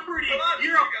property. Come on.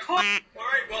 You're a All right,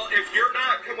 well, if you're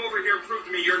not, come over here and prove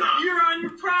to me you're not. You're on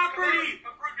your property.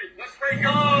 Come on, prove it. Let's break it.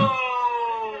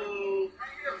 Oh,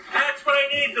 that's what I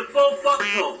need, the full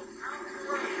fucking.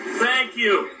 Thank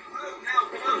you. Now,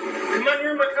 come on. Come on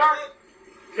near my car.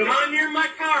 Come on near my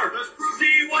car.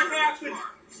 See what happens.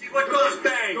 See what goes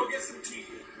bang. Go get some tea.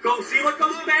 Go see what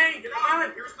goes bang. Come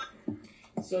on. Here's my...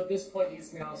 So at this point,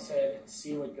 he's now said,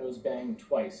 see what goes bang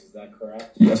twice. Is that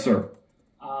correct? Yes, sir.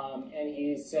 And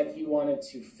he said he wanted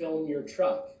to film your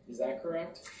truck. Is that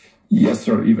correct? Yes,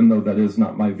 sir, even though that is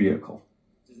not my vehicle.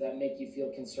 Does that make you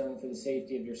feel concerned for the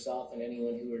safety of yourself and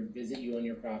anyone who would visit you on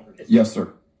your property? Yes,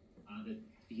 sir. That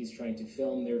he's trying to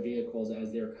film their vehicles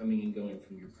as they're coming and going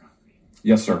from your property.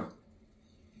 Yes, sir.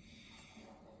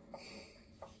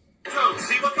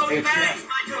 See what goes bang.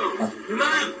 My toe. Come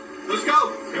on. Let's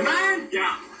go. Come on.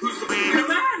 Yeah. Who's the...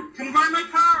 Come on. Come by my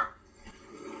car.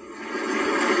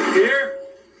 Here.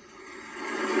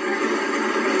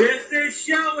 This is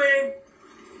showing.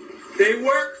 They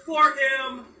work for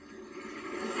him.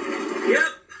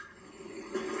 Yep.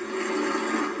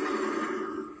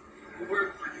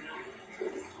 Work for him.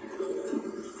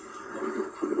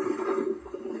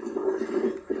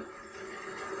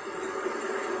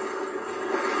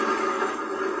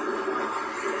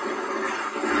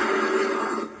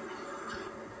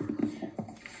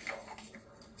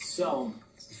 So,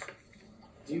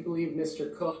 do you believe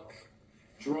Mr. Cook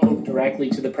drove directly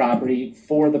to the property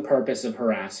for the purpose of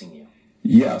harassing you?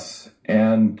 Yes,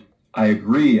 and I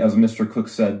agree, as Mr. Cook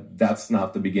said, that's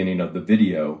not the beginning of the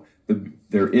video.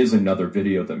 There is another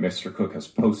video that Mr. Cook has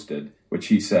posted, which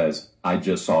he says, I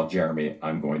just saw Jeremy,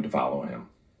 I'm going to follow him.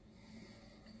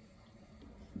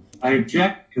 I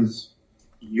object because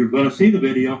you're going to see the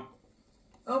video.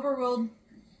 Overruled.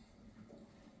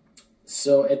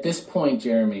 So at this point,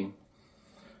 Jeremy,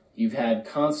 you've had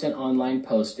constant online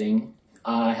posting.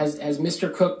 Has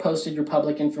Mr. Cook posted your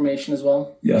public information as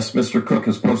well? Yes, Mr. Cook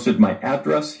has posted my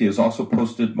address. He has also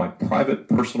posted my private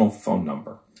personal phone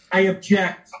number. I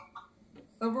object.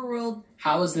 Overruled.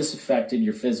 How has this affected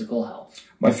your physical health?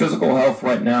 My physical health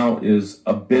right now is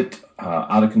a bit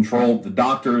out of control. The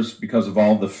doctors, because of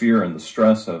all the fear and the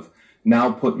stress, have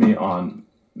now put me on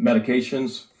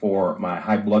medications for my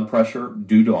high blood pressure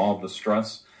due to all the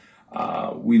stress.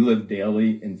 We live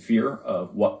daily in fear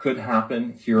of what could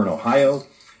happen here in Ohio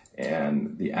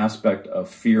and the aspect of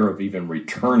fear of even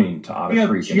returning to Otter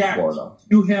Creek in Florida.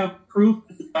 You have proof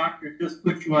that the doctor just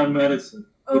put you on medicine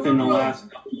within the Overruled. last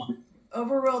couple months.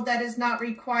 Overruled. That is not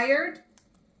required.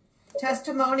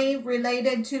 Testimony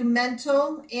related to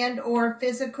mental and or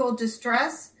physical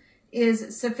distress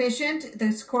is sufficient.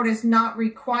 This court is not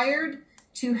required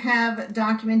to have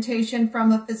documentation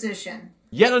from a physician.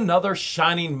 Yet another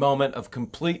shining moment of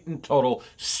complete and total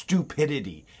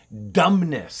stupidity,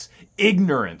 dumbness,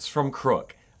 ignorance from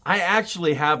Crook. I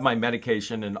actually have my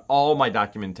medication and all my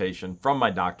documentation from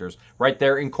my doctors right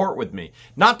there in court with me.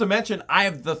 Not to mention, I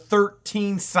have the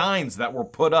 13 signs that were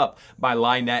put up by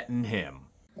LIEnette and him.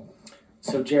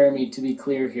 So, Jeremy, to be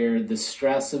clear here, the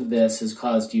stress of this has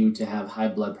caused you to have high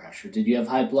blood pressure. Did you have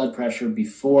high blood pressure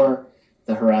before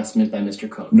the harassment by Mr.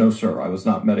 Cook? No, sir. I was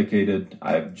not medicated.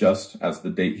 I have just, as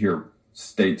the date here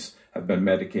states, have been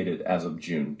medicated as of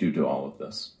June due to all of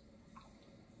this.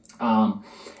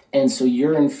 And so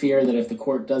you're in fear that if the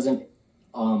court doesn't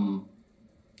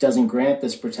grant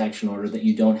this protection order, that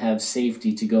you don't have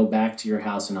safety to go back to your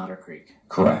house in Otter Creek.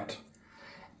 Correct.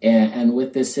 And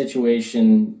with this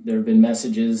situation, there have been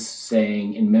messages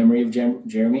saying, in memory of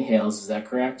Jeremy Hales, is that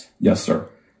correct? Yes, sir.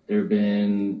 There have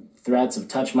been threats of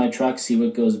touch my truck, see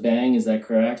what goes bang, is that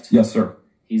correct? Yes, sir.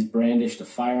 He's brandished a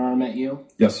firearm at you.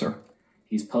 Yes, sir.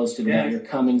 He's posted about your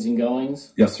comings and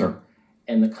goings. Yes, sir.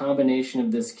 And the combination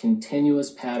of this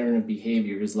continuous pattern of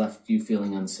behavior has left you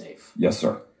feeling unsafe. Yes,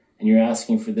 sir. And you're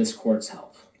asking for this court's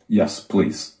help. Yes,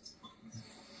 please.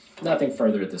 Nothing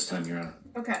further at this time, Your Honor.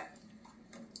 Okay.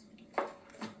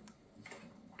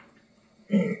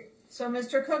 So,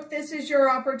 Mr. Cook, this is your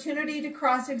opportunity to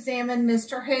cross-examine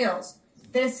Mr. Hales.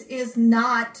 This is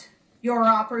not your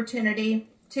opportunity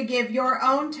to give your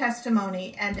own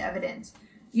testimony and evidence.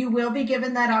 You will be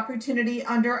given that opportunity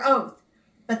under oath,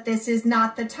 but this is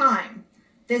not the time.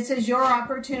 This is your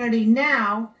opportunity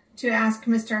now to ask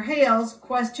Mr. Hales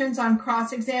questions on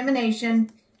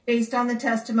cross-examination based on the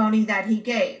testimony that he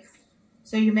gave.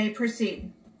 So you may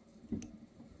proceed.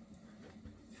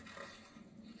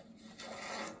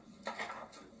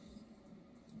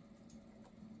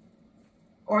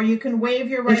 Or you can waive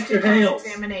your right to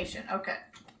cross-examination. Okay.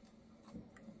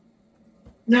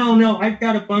 No, I've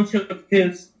got a bunch of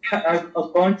his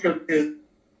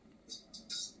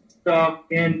stuff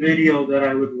and video that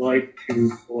I would like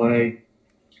to play.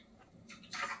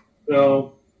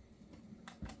 So,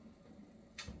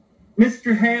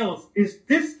 Mr. Hales, is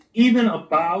this even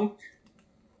about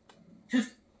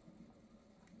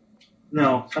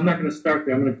no, I'm not going to start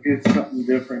there. I'm going to do something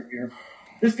different here.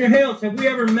 Mr. Hales, have we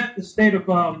ever met the state of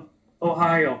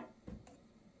Ohio?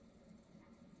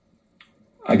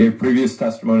 I gave previous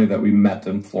testimony that we met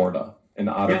in Florida, in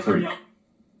Otter Creek.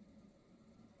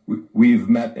 No? We've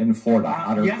met in Florida,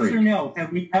 Otter yes Creek. Yes or no?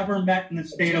 Have we ever met in the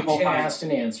state of Ohio? Asked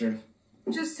and answered.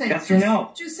 Just say yes or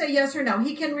no. Just say yes or no.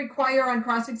 He can require on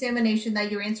cross-examination that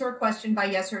you answer a question by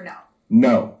yes or no.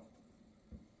 No.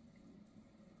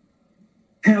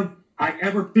 Have I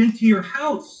ever been to your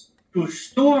house, to a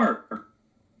store,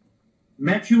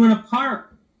 met you in a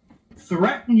park,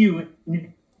 threatened you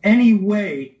in any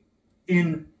way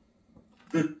in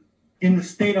the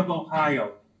state of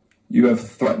Ohio? You have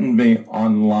threatened me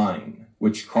online,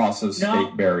 which crosses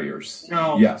state barriers.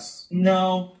 No. Yes.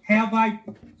 No. Have I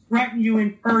threatened you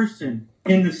in person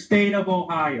in the state of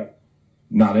Ohio?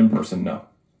 Not in person, no.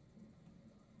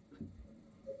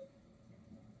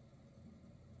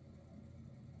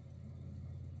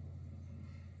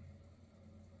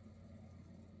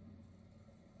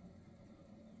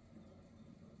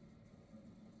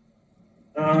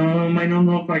 I don't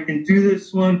know if I can do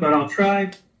this one, but I'll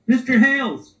try. Mr.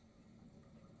 Hales,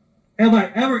 have I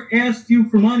ever asked you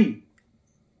for money?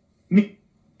 Me?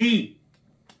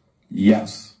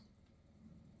 Yes.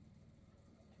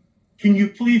 Can you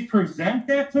please present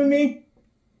that to me?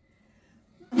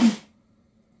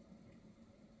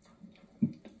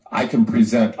 I can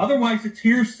present. Otherwise, it's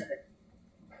hearsay.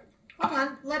 Hold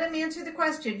on. Let him answer the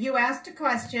question. You asked a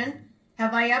question.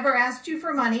 Have I ever asked you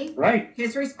for money? Right.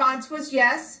 His response was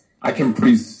yes. I can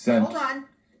present. Hold on.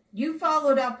 You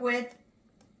followed up with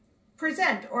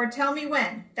present or tell me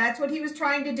when. That's what he was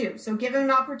trying to do. So give him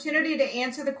an opportunity to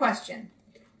answer the question.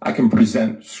 I can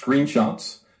present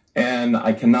screenshots, and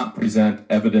I cannot present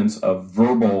evidence of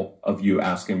verbal of you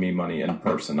asking me money in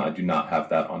person. I do not have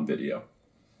that on video.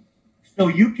 So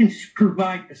you can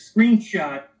provide a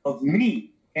screenshot of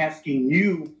me asking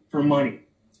you for money.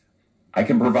 I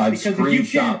can provide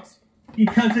screenshots.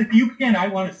 Because if you can, I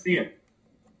want to see it.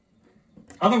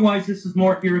 Otherwise, this is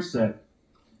more hearsay.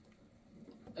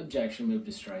 Objection, move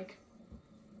to strike.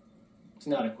 It's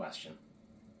not a question.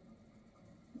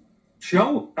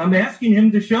 I'm asking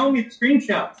him to show me the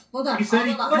screenshots. Hold on. He said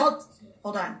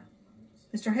Hold on.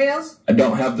 Mr. Hales? I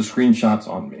don't have the screenshots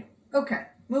on me. Okay,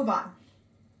 move on.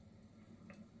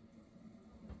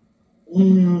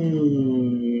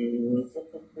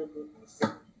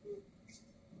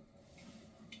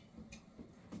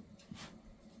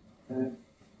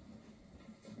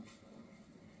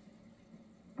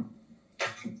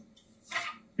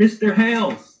 Mr.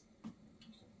 Hales,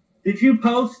 did you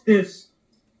post this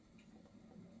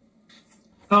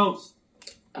post?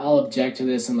 I'll object to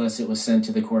this unless it was sent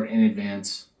to the court in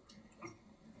advance.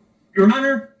 Your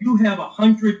Honor, you have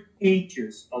 100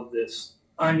 pages of this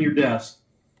on your desk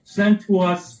sent to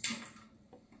us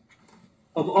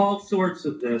of all sorts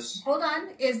of this. Hold on.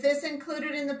 Is this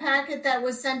included in the packet that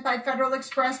was sent by Federal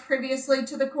Express previously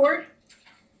to the court?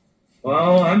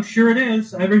 Well, I'm sure it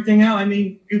is. Everything else. I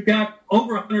mean, you've got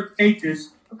over 100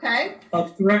 pages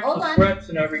of threats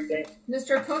and everything.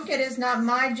 Mr. Cook, it is not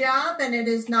my job and it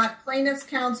is not plaintiff's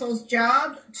counsel's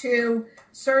job to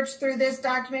search through this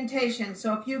documentation.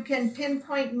 So if you can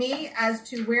pinpoint me as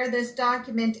to where this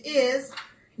document is,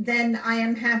 then I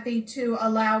am happy to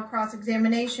allow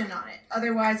cross-examination on it.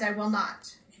 Otherwise, I will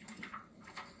not.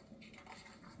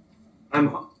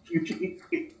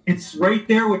 It's right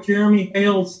there with Jeremy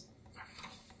Hale's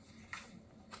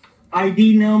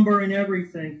ID number and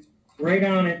everything. Right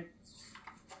on it.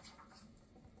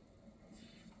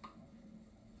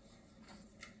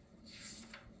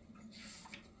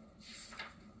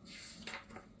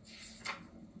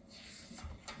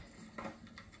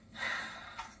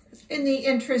 In the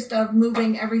interest of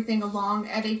moving everything along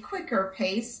at a quicker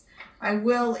pace, I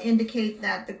will indicate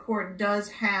that the court does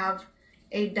have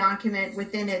a document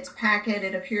within its packet.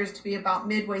 It appears to be about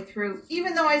midway through.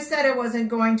 Even though I said I wasn't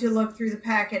going to look through the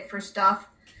packet for stuff,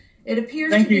 It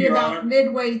appears Thank to you, be Your about Honor.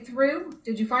 midway through.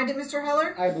 Did you find it, Mr.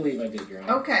 Heller? I believe I did, Your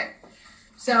Honor. Okay.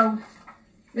 So,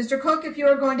 Mr. Cook, if you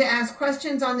are going to ask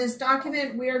questions on this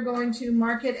document, we are going to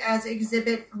mark it as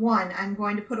Exhibit 1. I'm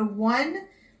going to put a 1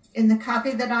 in the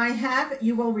copy that I have.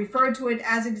 You will refer to it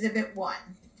as Exhibit 1.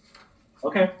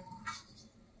 Okay.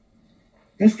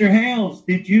 Mr. Hales,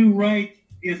 did you write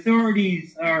the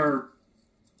authorities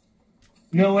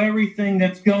know everything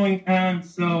that's going on,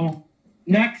 so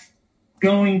next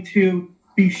going to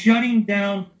be shutting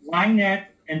down LIEnette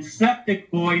and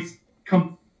Septic Boys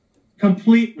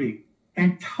completely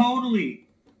and totally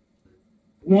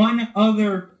one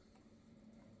other,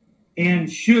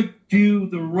 and should do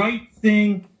the right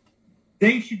thing.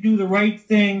 They should do the right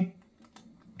thing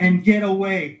and get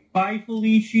away. Bye,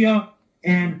 Felicia,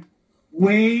 and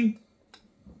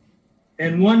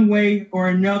one way or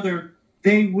another,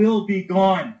 they will be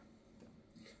gone.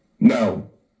 No.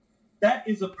 That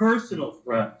is a personal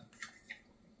threat.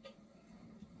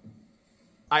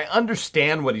 I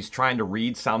understand what he's trying to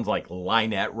read. Sounds like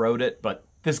LIEnette wrote it, but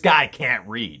this guy can't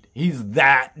read. He's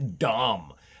that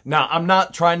dumb. Now, I'm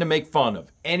not trying to make fun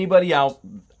of anybody else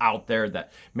out there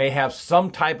that may have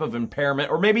some type of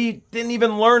impairment, or maybe didn't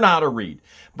even learn how to read,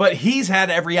 but he's had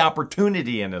every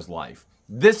opportunity in his life.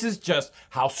 This is just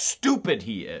how stupid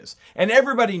he is. And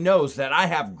everybody knows that I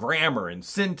have grammar and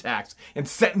syntax and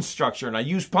sentence structure, and I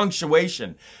use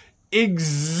punctuation.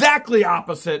 Exactly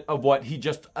opposite of what he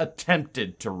just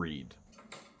attempted to read.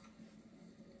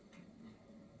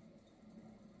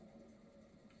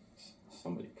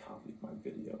 Somebody copied my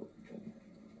video.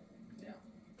 Yeah.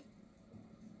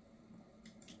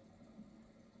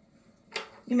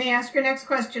 You may ask your next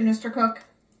question, Mr. Cook.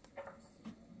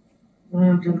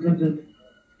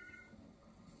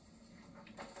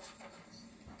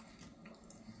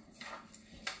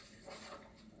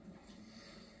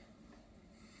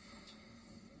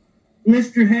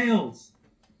 Mr. Hales,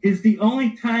 is the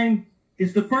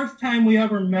first time we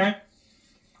ever met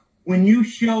when you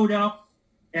showed up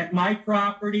at my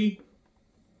property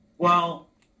while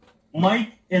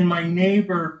Mike and my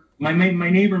neighbor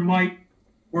Mike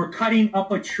were cutting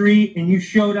up a tree, and you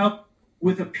showed up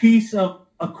with a piece of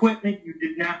equipment you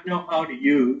did not know how to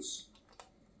use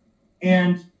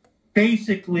and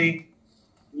basically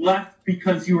left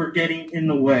because you were getting in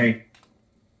the way.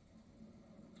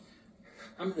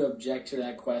 I'm going to object to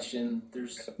that question.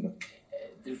 There's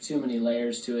too many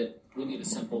layers to it. We need a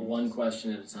simple one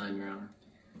question at a time, Your Honor.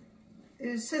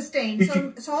 Sustained.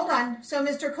 So hold on. So,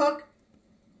 Mr. Cook,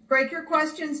 break your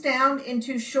questions down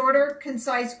into shorter,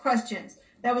 concise questions.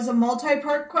 That was a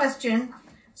multi-part question.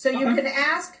 So you can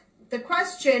ask the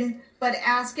question, but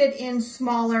ask it in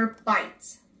smaller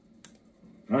bites.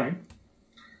 All right.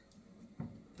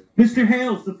 Mr.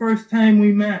 Hales, the first time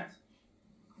we met,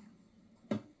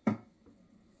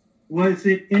 was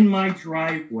it in my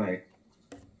driveway?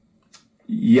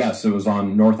 Yes, it was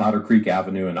on North Otter Creek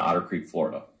Avenue in Otter Creek,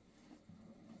 Florida.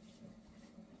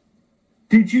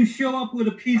 Did you show up with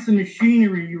a piece of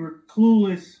machinery you were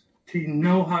clueless to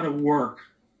know how to work?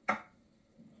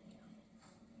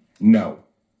 No.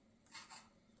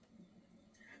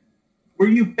 Were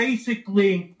you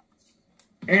basically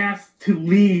asked to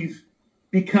leave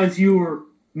because you were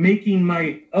making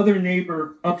my other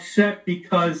neighbor upset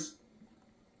because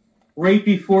right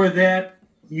before that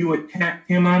you attacked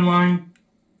him online?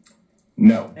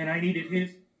 No. And I needed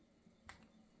his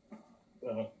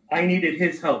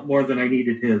help more than I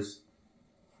needed his.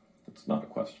 That's not a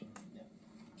question.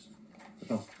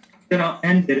 So, then I'll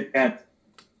end it at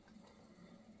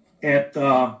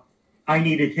I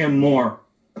needed him more.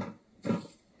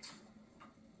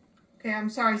 Okay, I'm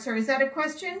sorry, sir. Is that a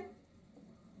question?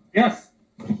 Yes.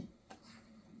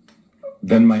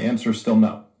 Then my answer is still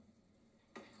no.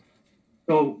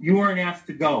 So you weren't asked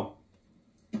to go?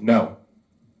 No.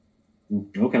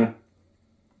 Okay.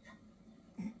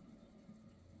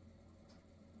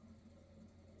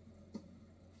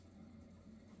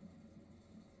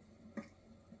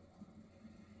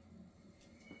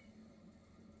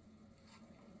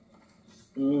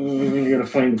 I gotta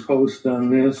find the post on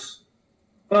this.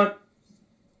 But,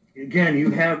 again, you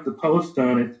have the post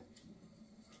on it.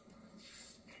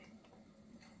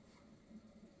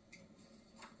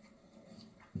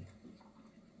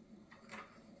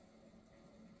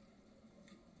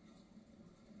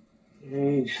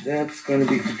 That's going to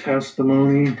be for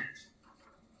testimony.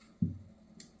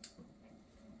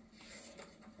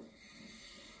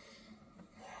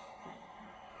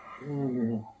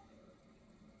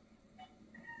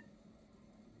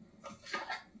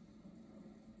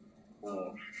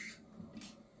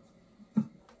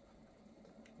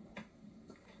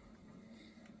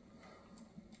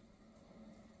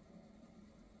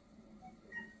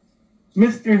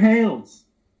 Mr. Hales,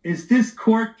 is this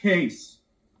court case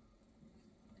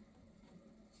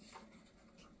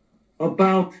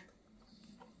about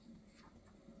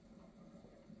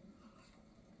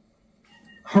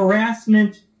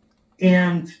harassment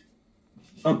and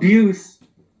abuse,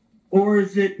 or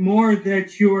is it more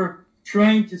that you're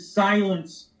trying to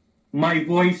silence my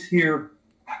voice here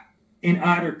in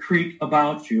Otter Creek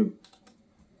about you?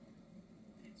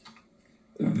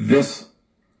 This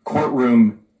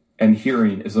courtroom and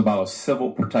hearing is about a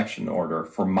civil protection order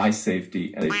for my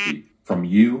safety and safety from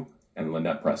you and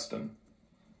LIEnette Preston.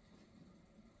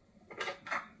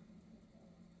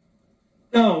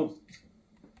 So,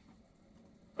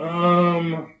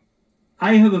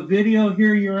 I have a video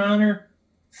here, Your Honor,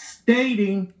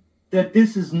 stating that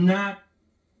this is not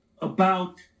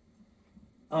about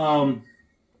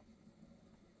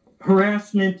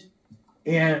harassment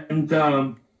and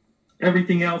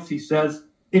everything else he says.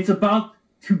 It's about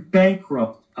to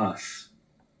bankrupt us.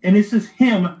 And this is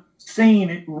him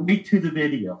saying it right to the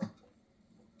video.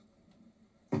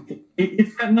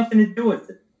 It's got nothing to do with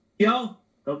it. Yo?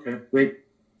 Okay, wait.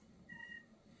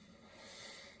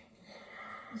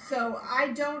 So I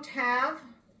don't have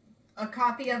a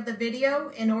copy of the video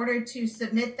in order to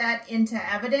submit that into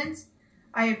evidence.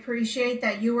 I appreciate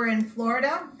that you were in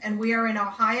Florida and we are in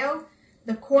Ohio.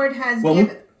 The court has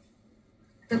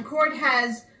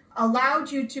allowed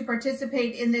you to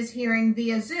participate in this hearing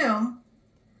via Zoom,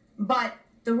 but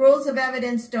the rules of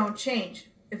evidence don't change.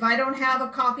 If I don't have a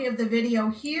copy of the video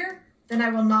here, then I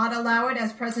will not allow it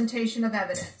as presentation of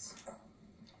evidence.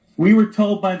 We were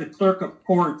told by the clerk of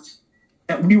courts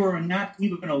that we were not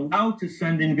even allowed to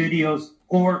send in videos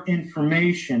or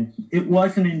information. It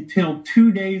wasn't until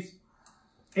 2 days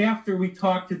after we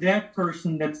talked to that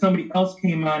person that somebody else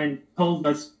came on and told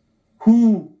us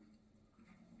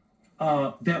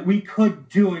that we could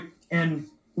do it, and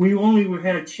we only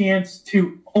had a chance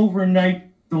to overnight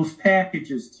those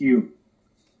packages to you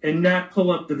and not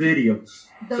pull up the videos.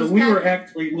 So we were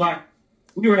actually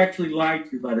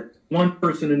lied to by the one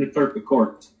person in the clerk of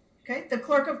courts. Okay, the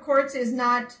clerk of courts is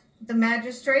not the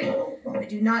magistrate. I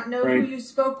do not know who you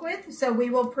spoke with, so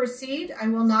we will proceed. I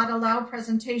will not allow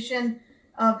presentation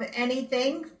of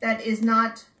anything that is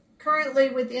not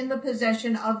currently within the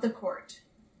possession of the court.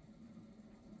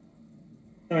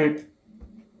 All right.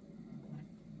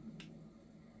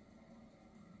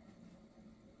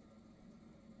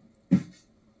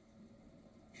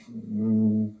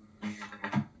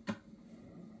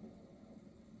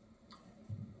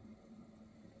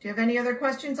 Do you have any other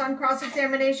questions on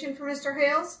cross-examination for Mr.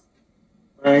 Hales?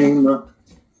 I'm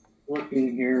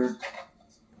looking here.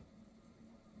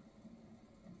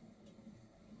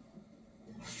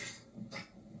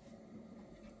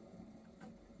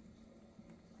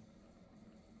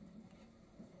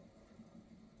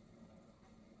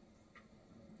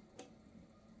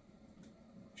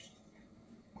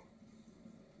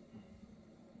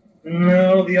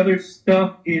 No, the other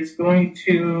stuff is going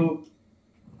to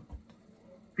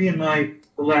be in the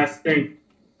last thing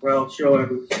where I'll show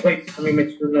everything. Wait, let me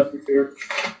make sure nothing's here.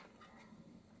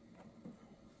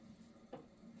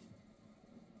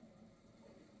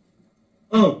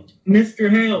 Oh, Mr.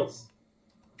 Hales,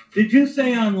 did you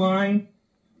say online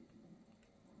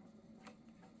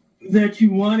that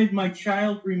you wanted my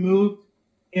child removed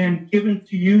and given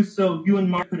to you so you and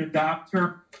Mark could adopt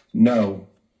her? No.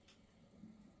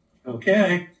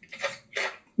 Okay.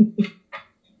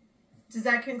 Does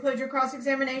that conclude your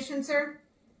cross-examination, sir?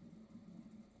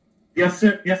 Yes,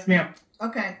 sir. Yes, ma'am.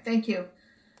 Okay, thank you.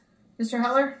 Mr.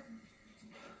 Heller?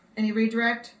 Any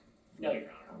redirect? No, Your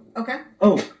Honor. Okay.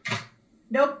 Oh.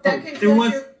 Nope, that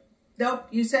concludes your... Nope,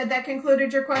 you said that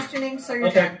concluded your questioning, so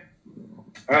you're done.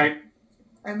 All right.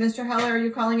 All right, Mr. Heller, are you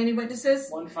calling any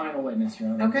witnesses? One final witness, Your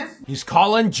Honor. Okay. He's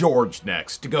calling George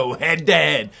next to go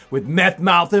head-to-head with meth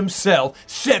mouth himself,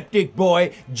 septic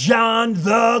boy John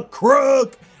the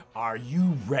Crook. Are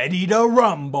you ready to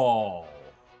rumble?